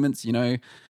lot of moments,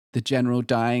 the general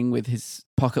dying with his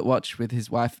pocket watch with his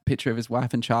wife, picture of his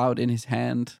wife and child in his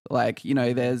hand.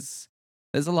 There's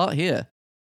a lot here.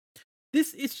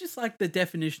 It's just like the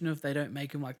definition of they don't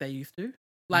make them like they used to.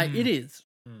 It is.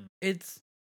 It's,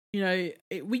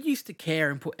 we used to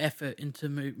care and put effort into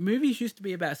movies. Used to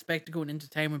be about spectacle and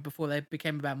entertainment before they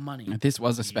became about money. This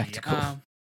was a spectacle.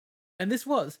 And this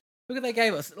was. Look what they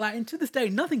gave us. And to this day,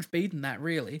 nothing's beaten that,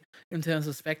 really, in terms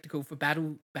of spectacle for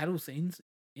battle scenes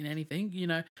in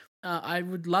anything. I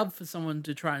would love for someone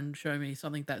to try and show me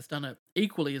something that's done it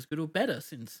equally as good or better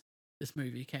since this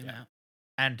movie came out.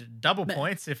 And double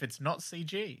points if it's not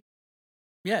CG.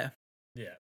 Yeah.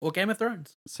 Yeah. Or Game of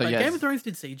Thrones. So yes, Game of Thrones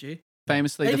did CG.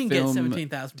 Famously, the film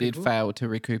did fail to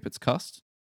recoup its cost.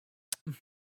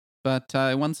 But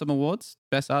it won some awards.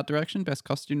 Best art direction, best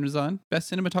costume design,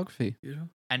 best cinematography. Beautiful.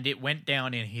 And it went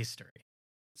down in history.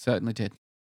 Certainly did.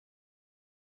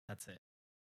 That's it.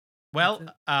 Well,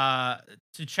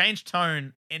 to change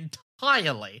tone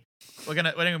entirely, we're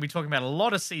gonna be talking about a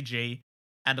lot of CG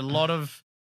and a lot of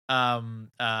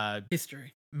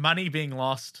history, money being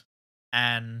lost,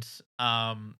 and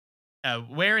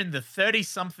we're in the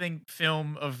 30-something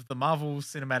film of the Marvel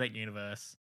Cinematic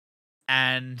Universe,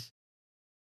 and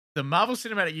the Marvel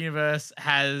Cinematic Universe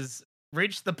has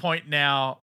reached the point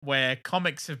now where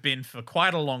comics have been for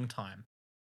quite a long time,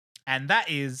 and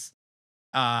that is,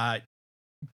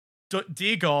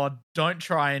 dear God, don't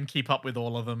try and keep up with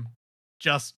all of them.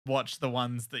 Just watch the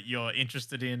ones that you're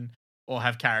interested in or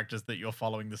have characters that you're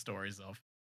following the stories of,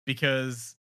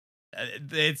 because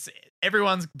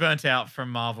everyone's burnt out from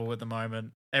Marvel at the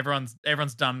moment. Everyone's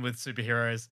done with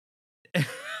superheroes.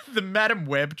 The Madam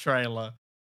Web trailer.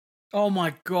 Oh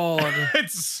my God.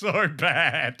 It's so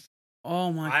bad.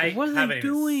 Oh my God. What are they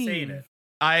doing? Seen it.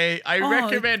 I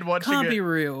recommend watching it. Can't be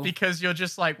real. Because you're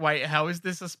just like, wait, how is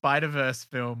this a Spider-Verse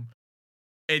film?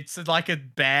 It's like a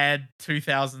bad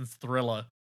 2000s thriller.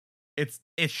 It's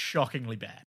shockingly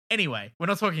bad. Anyway, we're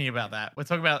not talking about that. We're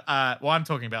talking about I'm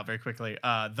talking about very quickly,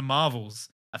 The Marvels.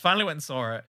 I finally went and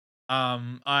saw it.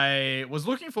 I was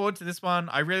looking forward to this one.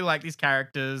 I really like these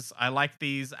characters. I like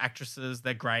these actresses.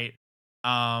 They're great.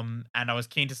 And I was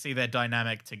keen to see their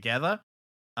dynamic together.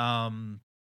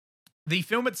 The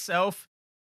film itself,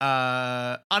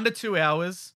 under 2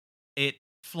 hours. It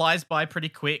flies by pretty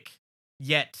quick,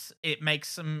 yet it makes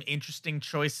some interesting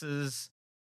choices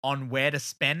on where to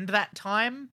spend that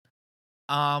time.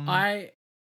 Go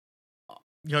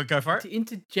for it. To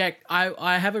interject,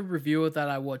 I have a reviewer that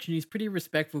I watch, and he's pretty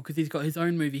respectful because he's got his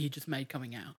own movie he just made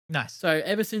coming out. Nice. So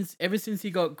ever since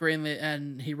he got greenlit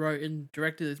and he wrote and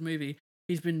directed this movie,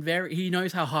 he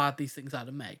knows how hard these things are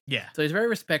to make. Yeah. So he's very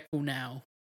respectful now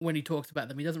when he talks about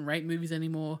them. He doesn't rate movies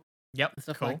anymore. Yep. And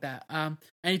stuff cool. like that. And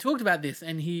he talked about this,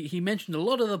 and he mentioned a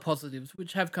lot of the positives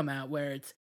which have come out, where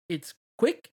it's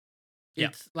quick. Yep.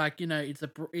 It's like,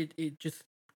 it just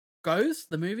goes,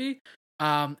 the movie.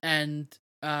 And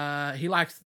he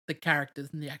likes the characters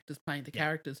and the actors playing the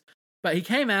characters. But he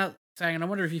came out saying, and I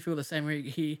wonder if you feel the same way,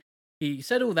 he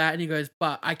said all that, and he goes,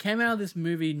 but I came out of this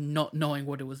movie not knowing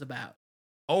what it was about.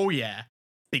 Oh yeah,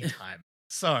 big time.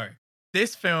 So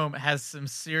this film has some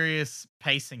serious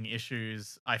pacing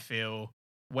issues, I feel,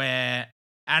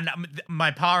 and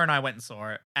my pa and I went and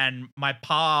saw it, and my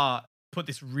pa put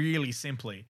this really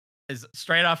simply, is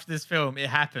straight after this film, it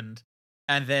happened,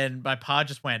 and then my pa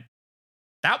just went,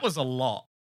 that was a lot.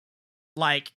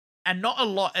 Like, and not a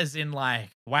lot as in like,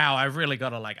 wow, I really got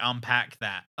to like unpack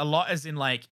that. A lot as in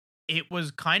like, it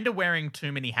was kind of wearing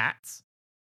too many hats.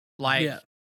 Like, yeah.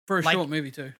 For a short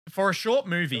movie too. For a short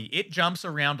movie, it jumps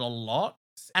around a lot.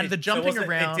 And the jumping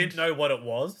around... It didn't know what it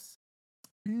was?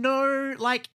 No,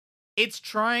 like, it's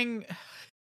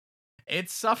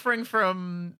suffering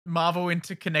from Marvel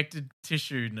interconnected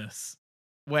tissue-ness.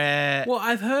 Where... Well,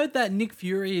 I've heard that Nick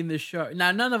Fury in this show...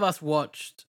 Now, none of us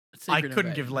watched Secret Invasion. I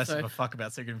couldn't give less of a fuck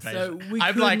about Secret Invasion. So we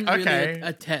couldn't really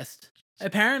attest.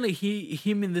 Apparently,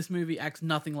 him in this movie acts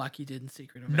nothing like he did in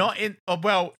Secret Invasion.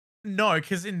 No,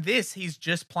 because in this, he's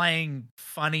just playing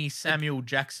funny Samuel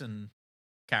Jackson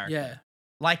character.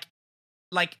 Yeah.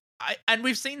 And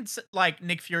we've seen like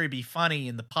Nick Fury be funny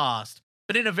in the past,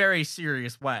 but in a very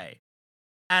serious way.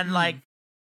 And like,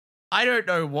 I don't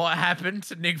know what happened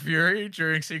to Nick Fury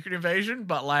during Secret Invasion,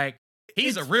 but like,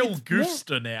 he's a real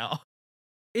goofster now.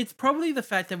 It's probably the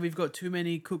fact that we've got too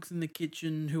many cooks in the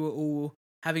kitchen who are all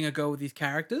having a go with these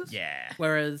characters. Yeah.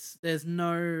 Whereas there's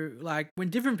no, like,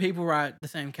 when different people write the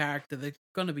same character, they're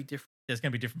going to be different. There's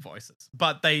going to be different voices.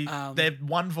 But their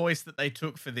one voice that they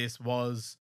took for this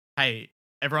was hey,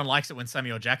 everyone likes it when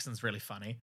Samuel Jackson's really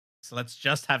funny, so let's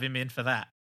just have him in for that.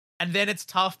 And then it's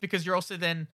tough because you're also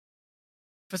then,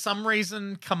 for some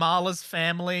reason, Kamala's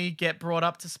family get brought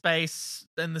up to space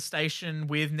in the station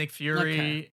with Nick Fury.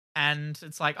 Okay. And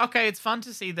it's like, okay, it's fun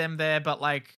to see them there, but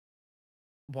like,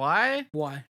 why?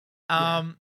 Why?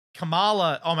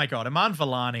 Kamala, oh my God, Iman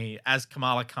Vellani as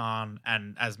Kamala Khan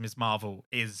and as Ms. Marvel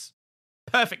is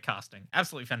perfect casting.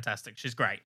 Absolutely fantastic. She's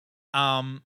great.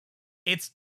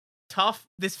 It's tough.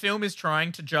 This film is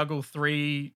trying to juggle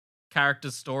 3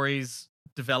 character stories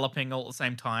developing all at the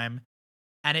same time.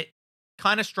 And it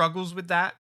kind of struggles with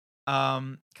that.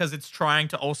 Because it's trying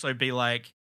to also be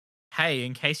like, hey,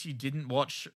 in case you didn't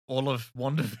watch all of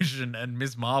WandaVision and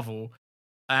Ms. Marvel,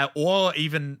 or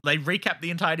even they recap the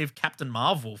entirety of Captain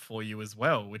Marvel for you as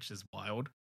well, which is wild.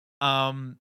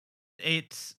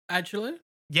 It's actually,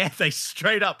 yeah, they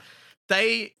straight up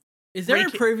is there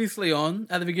a previously on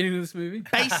at the beginning of this movie?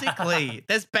 Basically,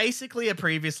 there's basically a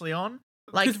previously on.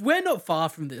 Like, because we're not far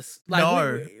from this. Like,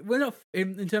 no, we're not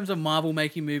in terms of Marvel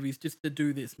making movies just to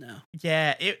do this now.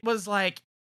 Yeah, it was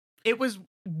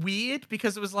weird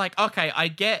because it was like, okay, I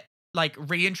get like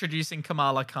reintroducing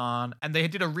Kamala Khan, and they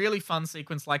did a really fun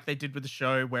sequence like they did with the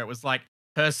show where it was like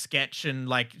her sketch and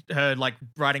like her like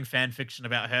writing fan fiction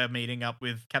about her meeting up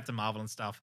with Captain Marvel and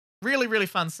stuff. Really, really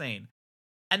fun scene.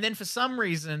 And then for some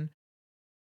reason,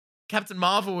 Captain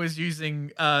Marvel is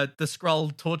using the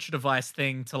Skrull torture device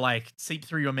thing to like seep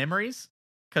through your memories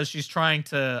because she's trying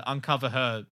to uncover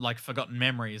her like forgotten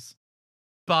memories.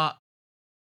 But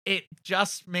it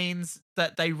just means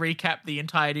that they recap the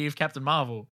entirety of Captain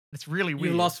Marvel. It's really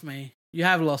weird. You lost me. You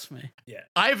have lost me. Yeah.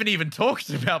 I haven't even talked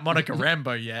about Monica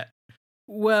Rambeau yet.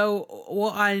 Well,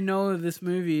 what I know of this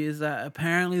movie is that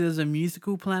apparently there's a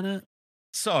musical planet.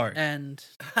 So, and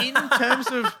in terms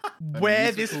of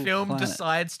where this film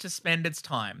decides to spend its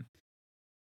time,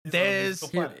 there's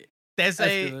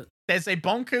a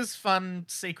bonkers fun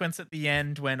sequence at the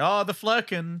end when the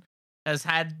Flurkin has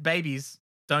had babies.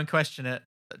 Don't question it.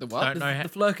 The what? The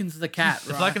Flurkin's the cat.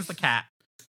 The Flurkin's the cat.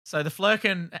 So the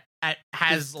Flurkin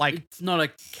has it's not a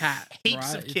cat.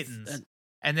 Heaps of kittens,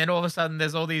 and then all of a sudden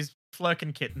there's all these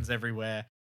Flurkin kittens everywhere,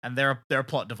 and they're a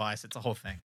plot device. It's a whole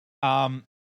thing.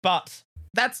 But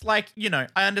that's like,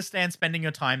 I understand spending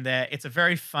your time there. It's a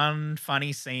very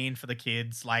funny scene for the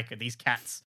kids. Like these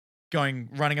cats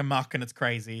running amok, and it's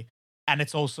crazy. And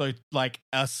it's also like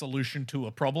a solution to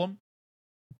a problem,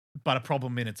 but a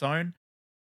problem in its own.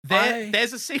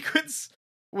 There's a sequence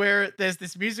where there's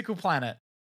this musical planet,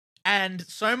 and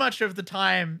so much of the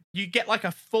time you get like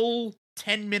a full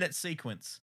 10-minute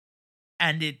sequence,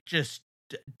 and it just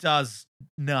does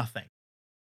nothing.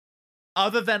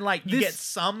 Other than like you get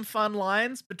some fun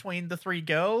lines between the 3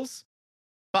 girls,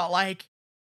 but like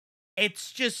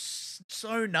it's just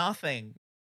so nothing.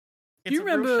 Do you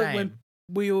remember when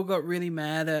we all got really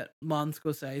mad at Martin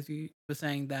Scorsese for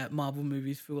saying that Marvel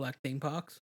movies feel like theme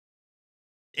parks?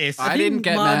 Yes. I didn't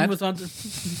get Martin mad. Was on,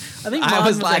 I think I Martin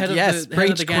was like, yes,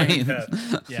 preach, queen.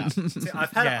 Yeah. See,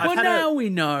 now we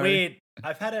know.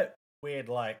 I've had a weird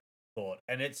like thought,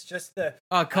 and it's just the.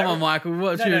 Oh, come on, Michael.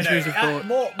 What's your intrusive thought?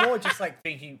 More just like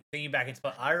thinking back into.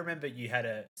 But I remember you had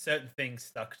a certain thing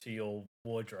stuck to your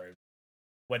wardrobe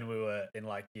when we were in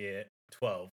like year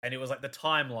 12, and it was like the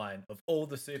timeline of all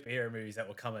the superhero movies that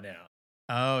were coming out.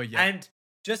 Oh yeah. And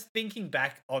just thinking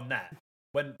back on that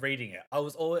when reading it, I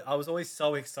was always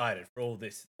so excited for all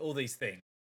these things.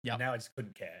 Yeah. Now I just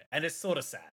couldn't care, and it's sort of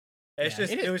sad.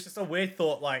 It was just a weird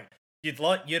thought. Like you'd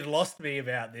lost me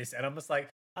about this, and I'm just like.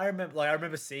 I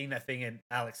remember seeing that thing in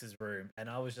Alex's room, and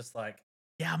I was just like,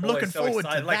 "Yeah, I'm looking forward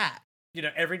to that."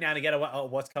 Every now and again,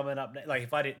 what's coming up? Like,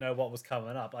 if I didn't know what was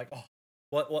coming up, like,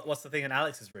 what's the thing in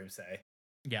Alex's room say?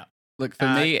 Yeah. Look, for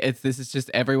me, this is just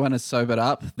everyone is sobered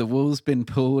up. The wool's been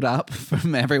pulled up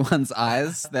from everyone's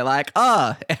eyes. They're like,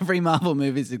 every Marvel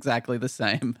movie is exactly the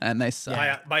same, and they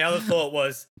suck. My other thought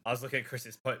was, I was looking at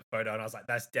Chris's photo, and I was like,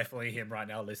 that's definitely him right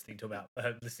now listening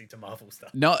to Marvel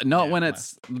stuff. Not when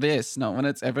it's this. Not when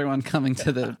it's everyone coming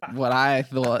to what I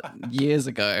thought years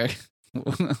ago.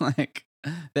 Like,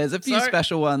 there's a few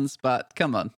special ones, but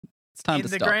come on, it's time to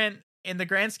stop. In the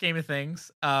grand scheme of things,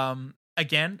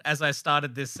 again, as I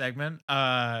started this segment,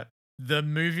 the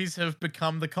movies have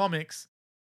become the comics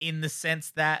in the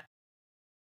sense that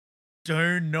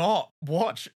do not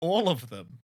watch all of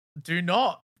them. Do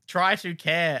not try to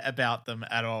care about them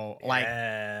at all. Yeah.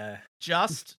 Like,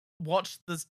 just watch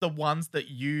the ones that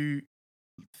you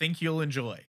think you'll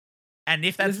enjoy. And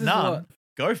if that's none,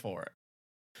 go for it.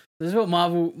 This is what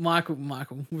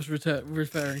Michael was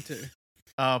referring to.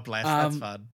 Oh, bless. That's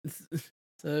fun.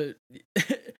 So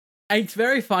it's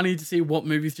very funny to see what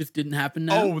movies just didn't happen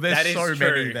now. Oh, there's so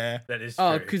many there. That is true.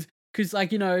 Oh, because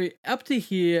like, you know, up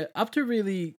to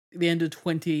really the end of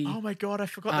 20. Oh my god, I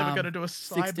forgot they were going to do a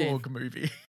cyborg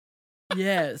movie.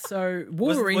 Yeah, so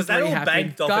Wolverine was that all happened.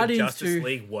 banked off Guardians if Justice 2,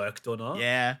 League worked or not?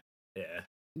 Yeah.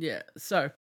 Yeah.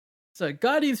 So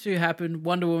Guardians 2 happened,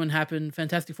 Wonder Woman happened,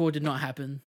 Fantastic Four did not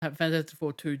happen. Fantastic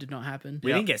Four 2 did not happen.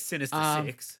 We didn't get Sinister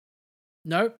 6.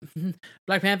 Nope.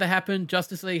 Black Panther happened,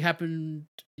 Justice League happened.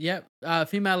 Yep.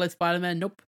 Female-led Spider-Man,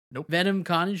 nope. Venom,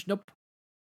 Carnage, nope.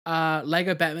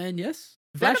 Lego Batman, yes.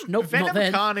 Flash, nope, Venom not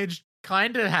then. Carnage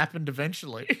kind of happened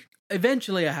eventually.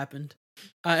 Eventually it happened.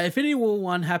 Infinity War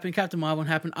 1 happened, Captain Marvel 1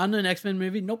 happened, Unknown X-Men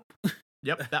movie, nope.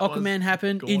 Yep, that Aquaman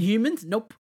happened, Inhumans,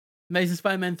 nope. Amazing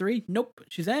Spider-Man 3, nope.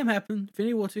 Shazam happened,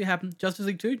 Infinity War 2 happened, Justice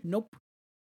League 2, nope.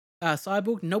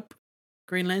 Cyborg, nope.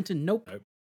 Green Lantern, nope.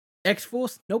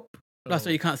 X-Force, nope. Oh, so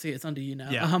you can't see it, it's under you now.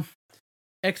 Yeah.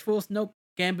 X-Force, nope.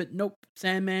 Gambit, nope.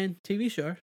 Sandman, TV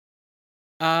show.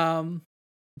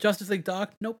 Justice League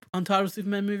Dark, nope. Untitled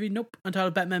Superman movie, nope.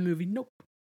 Untitled Batman movie, nope.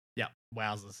 Yeah,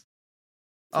 wowzers.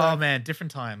 Oh man,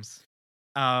 different times.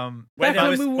 When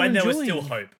there was still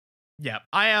hope. Yeah,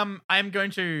 I am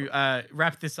going to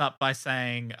wrap this up by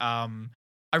saying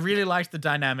I really liked the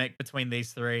dynamic between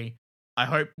these three. I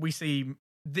hope we see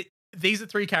these are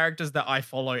three characters that I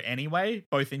follow anyway,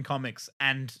 both in comics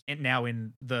and now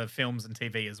in the films and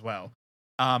TV as well.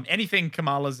 Anything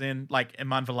Kamala's in, like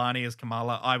Iman Vellani as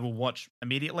Kamala, I will watch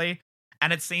immediately.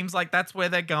 And it seems like that's where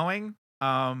they're going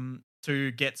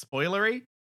to get spoilery,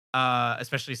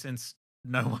 especially since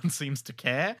no one seems to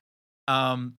care.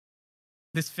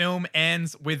 This film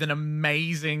ends with an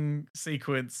amazing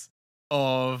sequence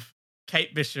of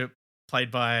Kate Bishop,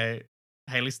 played by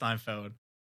Haley Steinfeld,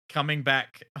 coming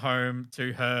back home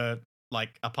to her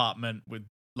like apartment with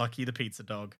Lucky the pizza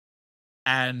dog,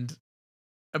 and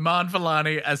Iman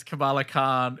Vellani as Kamala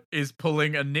Khan is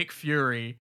pulling a Nick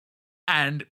Fury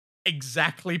and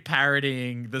exactly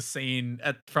parodying the scene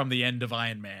from the end of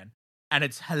Iron Man, and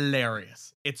it's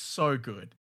hilarious. It's so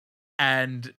good,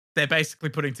 and they're basically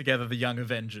putting together the Young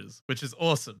Avengers, which is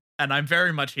awesome, and I'm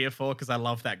very much here for because I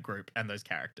love that group and those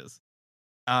characters.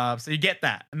 So you get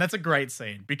that, and that's a great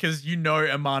scene because you know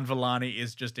Iman Vellani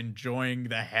is just enjoying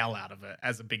the hell out of it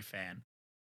as a big fan.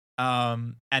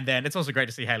 And then it's also great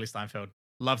to see Haley Steinfeld.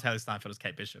 Loved Haley Steinfeld as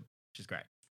Kate Bishop. She's great.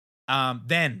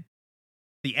 Then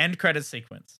the end credits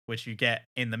sequence, which you get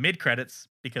in the mid credits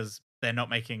because they're not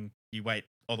making you wait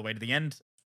all the way to the end.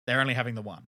 They're only having the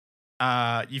one.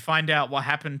 You find out what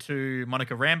happened to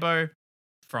Monica Rambeau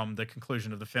from the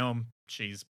conclusion of the film.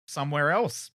 She's somewhere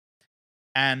else.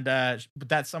 And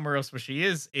that somewhere else where she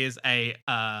is a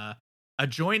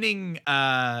adjoining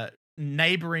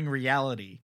neighboring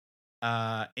reality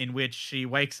in which she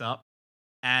wakes up,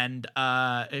 and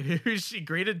who's she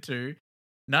greeted to?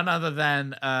 None other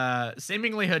than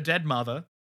seemingly her dead mother,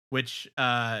 which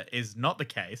is not the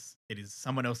case. It is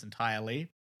someone else entirely,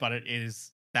 but it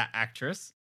is that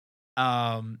actress.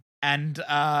 And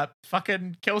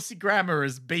fucking Kelsey Grammer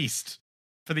as Beast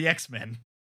for the X-Men.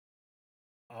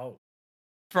 Oh.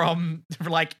 From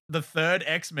like the third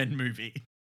X-Men movie.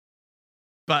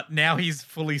 But now he's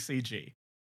fully CG.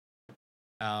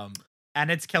 And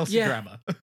it's Kelsey Grammer.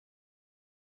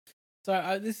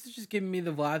 So this is just giving me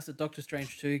the vibes that Doctor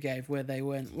Strange 2 gave, where they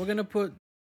went, we're going to put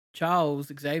Charles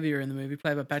Xavier in the movie,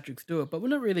 played by Patrick Stewart, but we're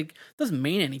not really, doesn't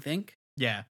mean anything.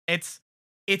 Yeah. It's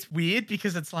weird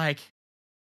because it's like,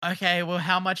 okay, well,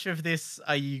 how much of this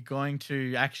are you going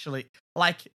to actually,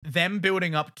 like, them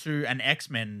building up to an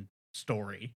X-Men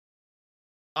story?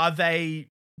 Have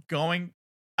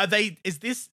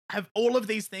all of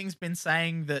these things been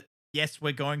saying that, yes,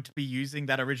 we're going to be using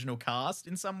that original cast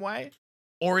in some way?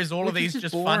 Or is all of these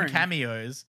just fun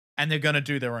cameos and they're going to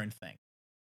do their own thing?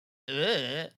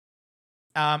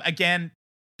 Again,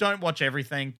 don't watch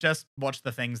everything. Just watch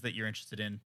the things that you're interested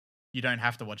in. You don't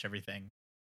have to watch everything.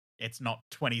 It's not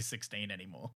 2016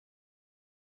 anymore.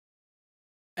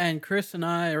 And Chris and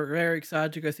I are very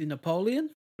excited to go see Napoleon.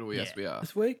 Oh, yes, we are.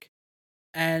 This week.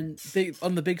 And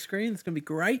on the big screen, it's going to be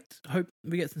great. Hope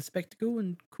we get some spectacle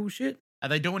and cool shit. Are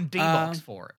they doing D-Box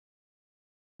for it?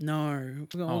 No.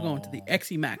 We're going to the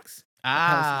Eximax.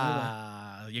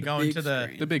 You're going to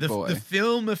the big boy. The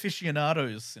film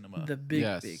aficionados cinema. The big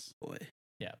boy.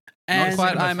 Yeah. And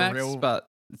not quite IMAX, but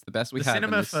it's the best we have.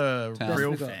 Cinema for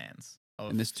real fans.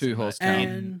 In this two-horse town. town.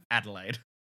 In Adelaide.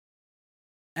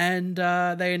 And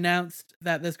they announced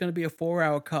that there's going to be a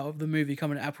 4-hour cut of the movie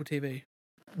coming to Apple TV.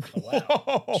 Oh,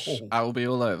 wow. I will be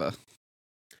all over.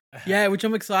 Yeah, which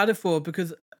I'm excited for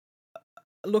because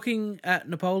looking at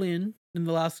Napoleon in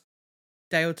the last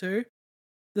day or two,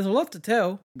 there's a lot to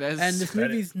tell. And this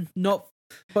movie's not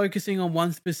focusing on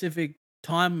one specific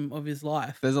time of his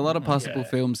life. There's a lot of possible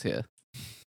films here.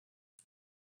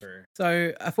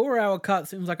 So a 4-hour cut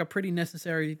seems like a pretty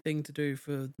necessary thing to do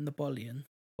for Napoleon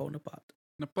Bonaparte.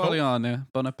 Napoleon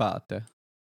Bonaparte.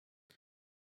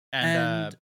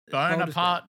 And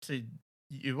Bonaparte to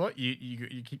you. What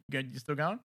you still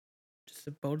going? Just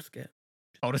a Baldur's Gate.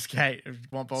 Baldur's Gate.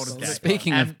 Want Baldur's Gate.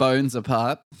 Speaking of bones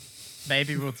apart,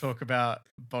 maybe we'll talk about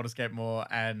Baldur's Gate more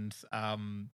and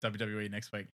WWE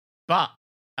next week. But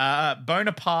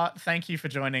Bonaparte, thank you for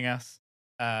joining us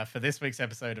for this week's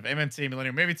episode of MMT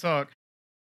Millennial Movie Talk.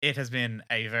 It has been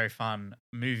a very fun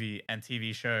movie and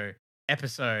TV show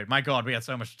episode. My God, we had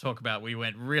so much to talk about. We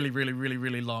went really, really, really,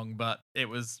 really long, but it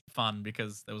was fun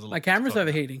because there was a lot. My camera's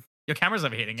overheating. Your camera's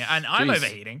overheating, and I'm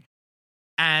overheating.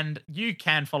 And you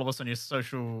can follow us on your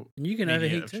social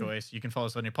media of choice. You can follow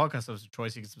us on your podcast of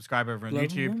choice. You can subscribe over on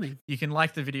YouTube. You can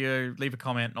like the video, leave a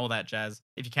comment, and all that jazz.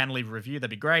 If you can leave a review,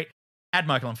 that'd be great. Add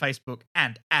Michael on Facebook.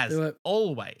 And as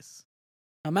always,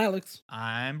 I'm Alex.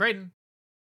 I'm Brayden.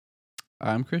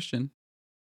 I'm Christian.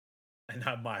 And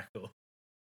I'm Michael.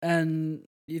 And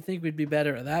you think we'd be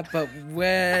better at that, but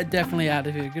we're definitely out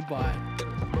of here.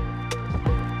 Goodbye.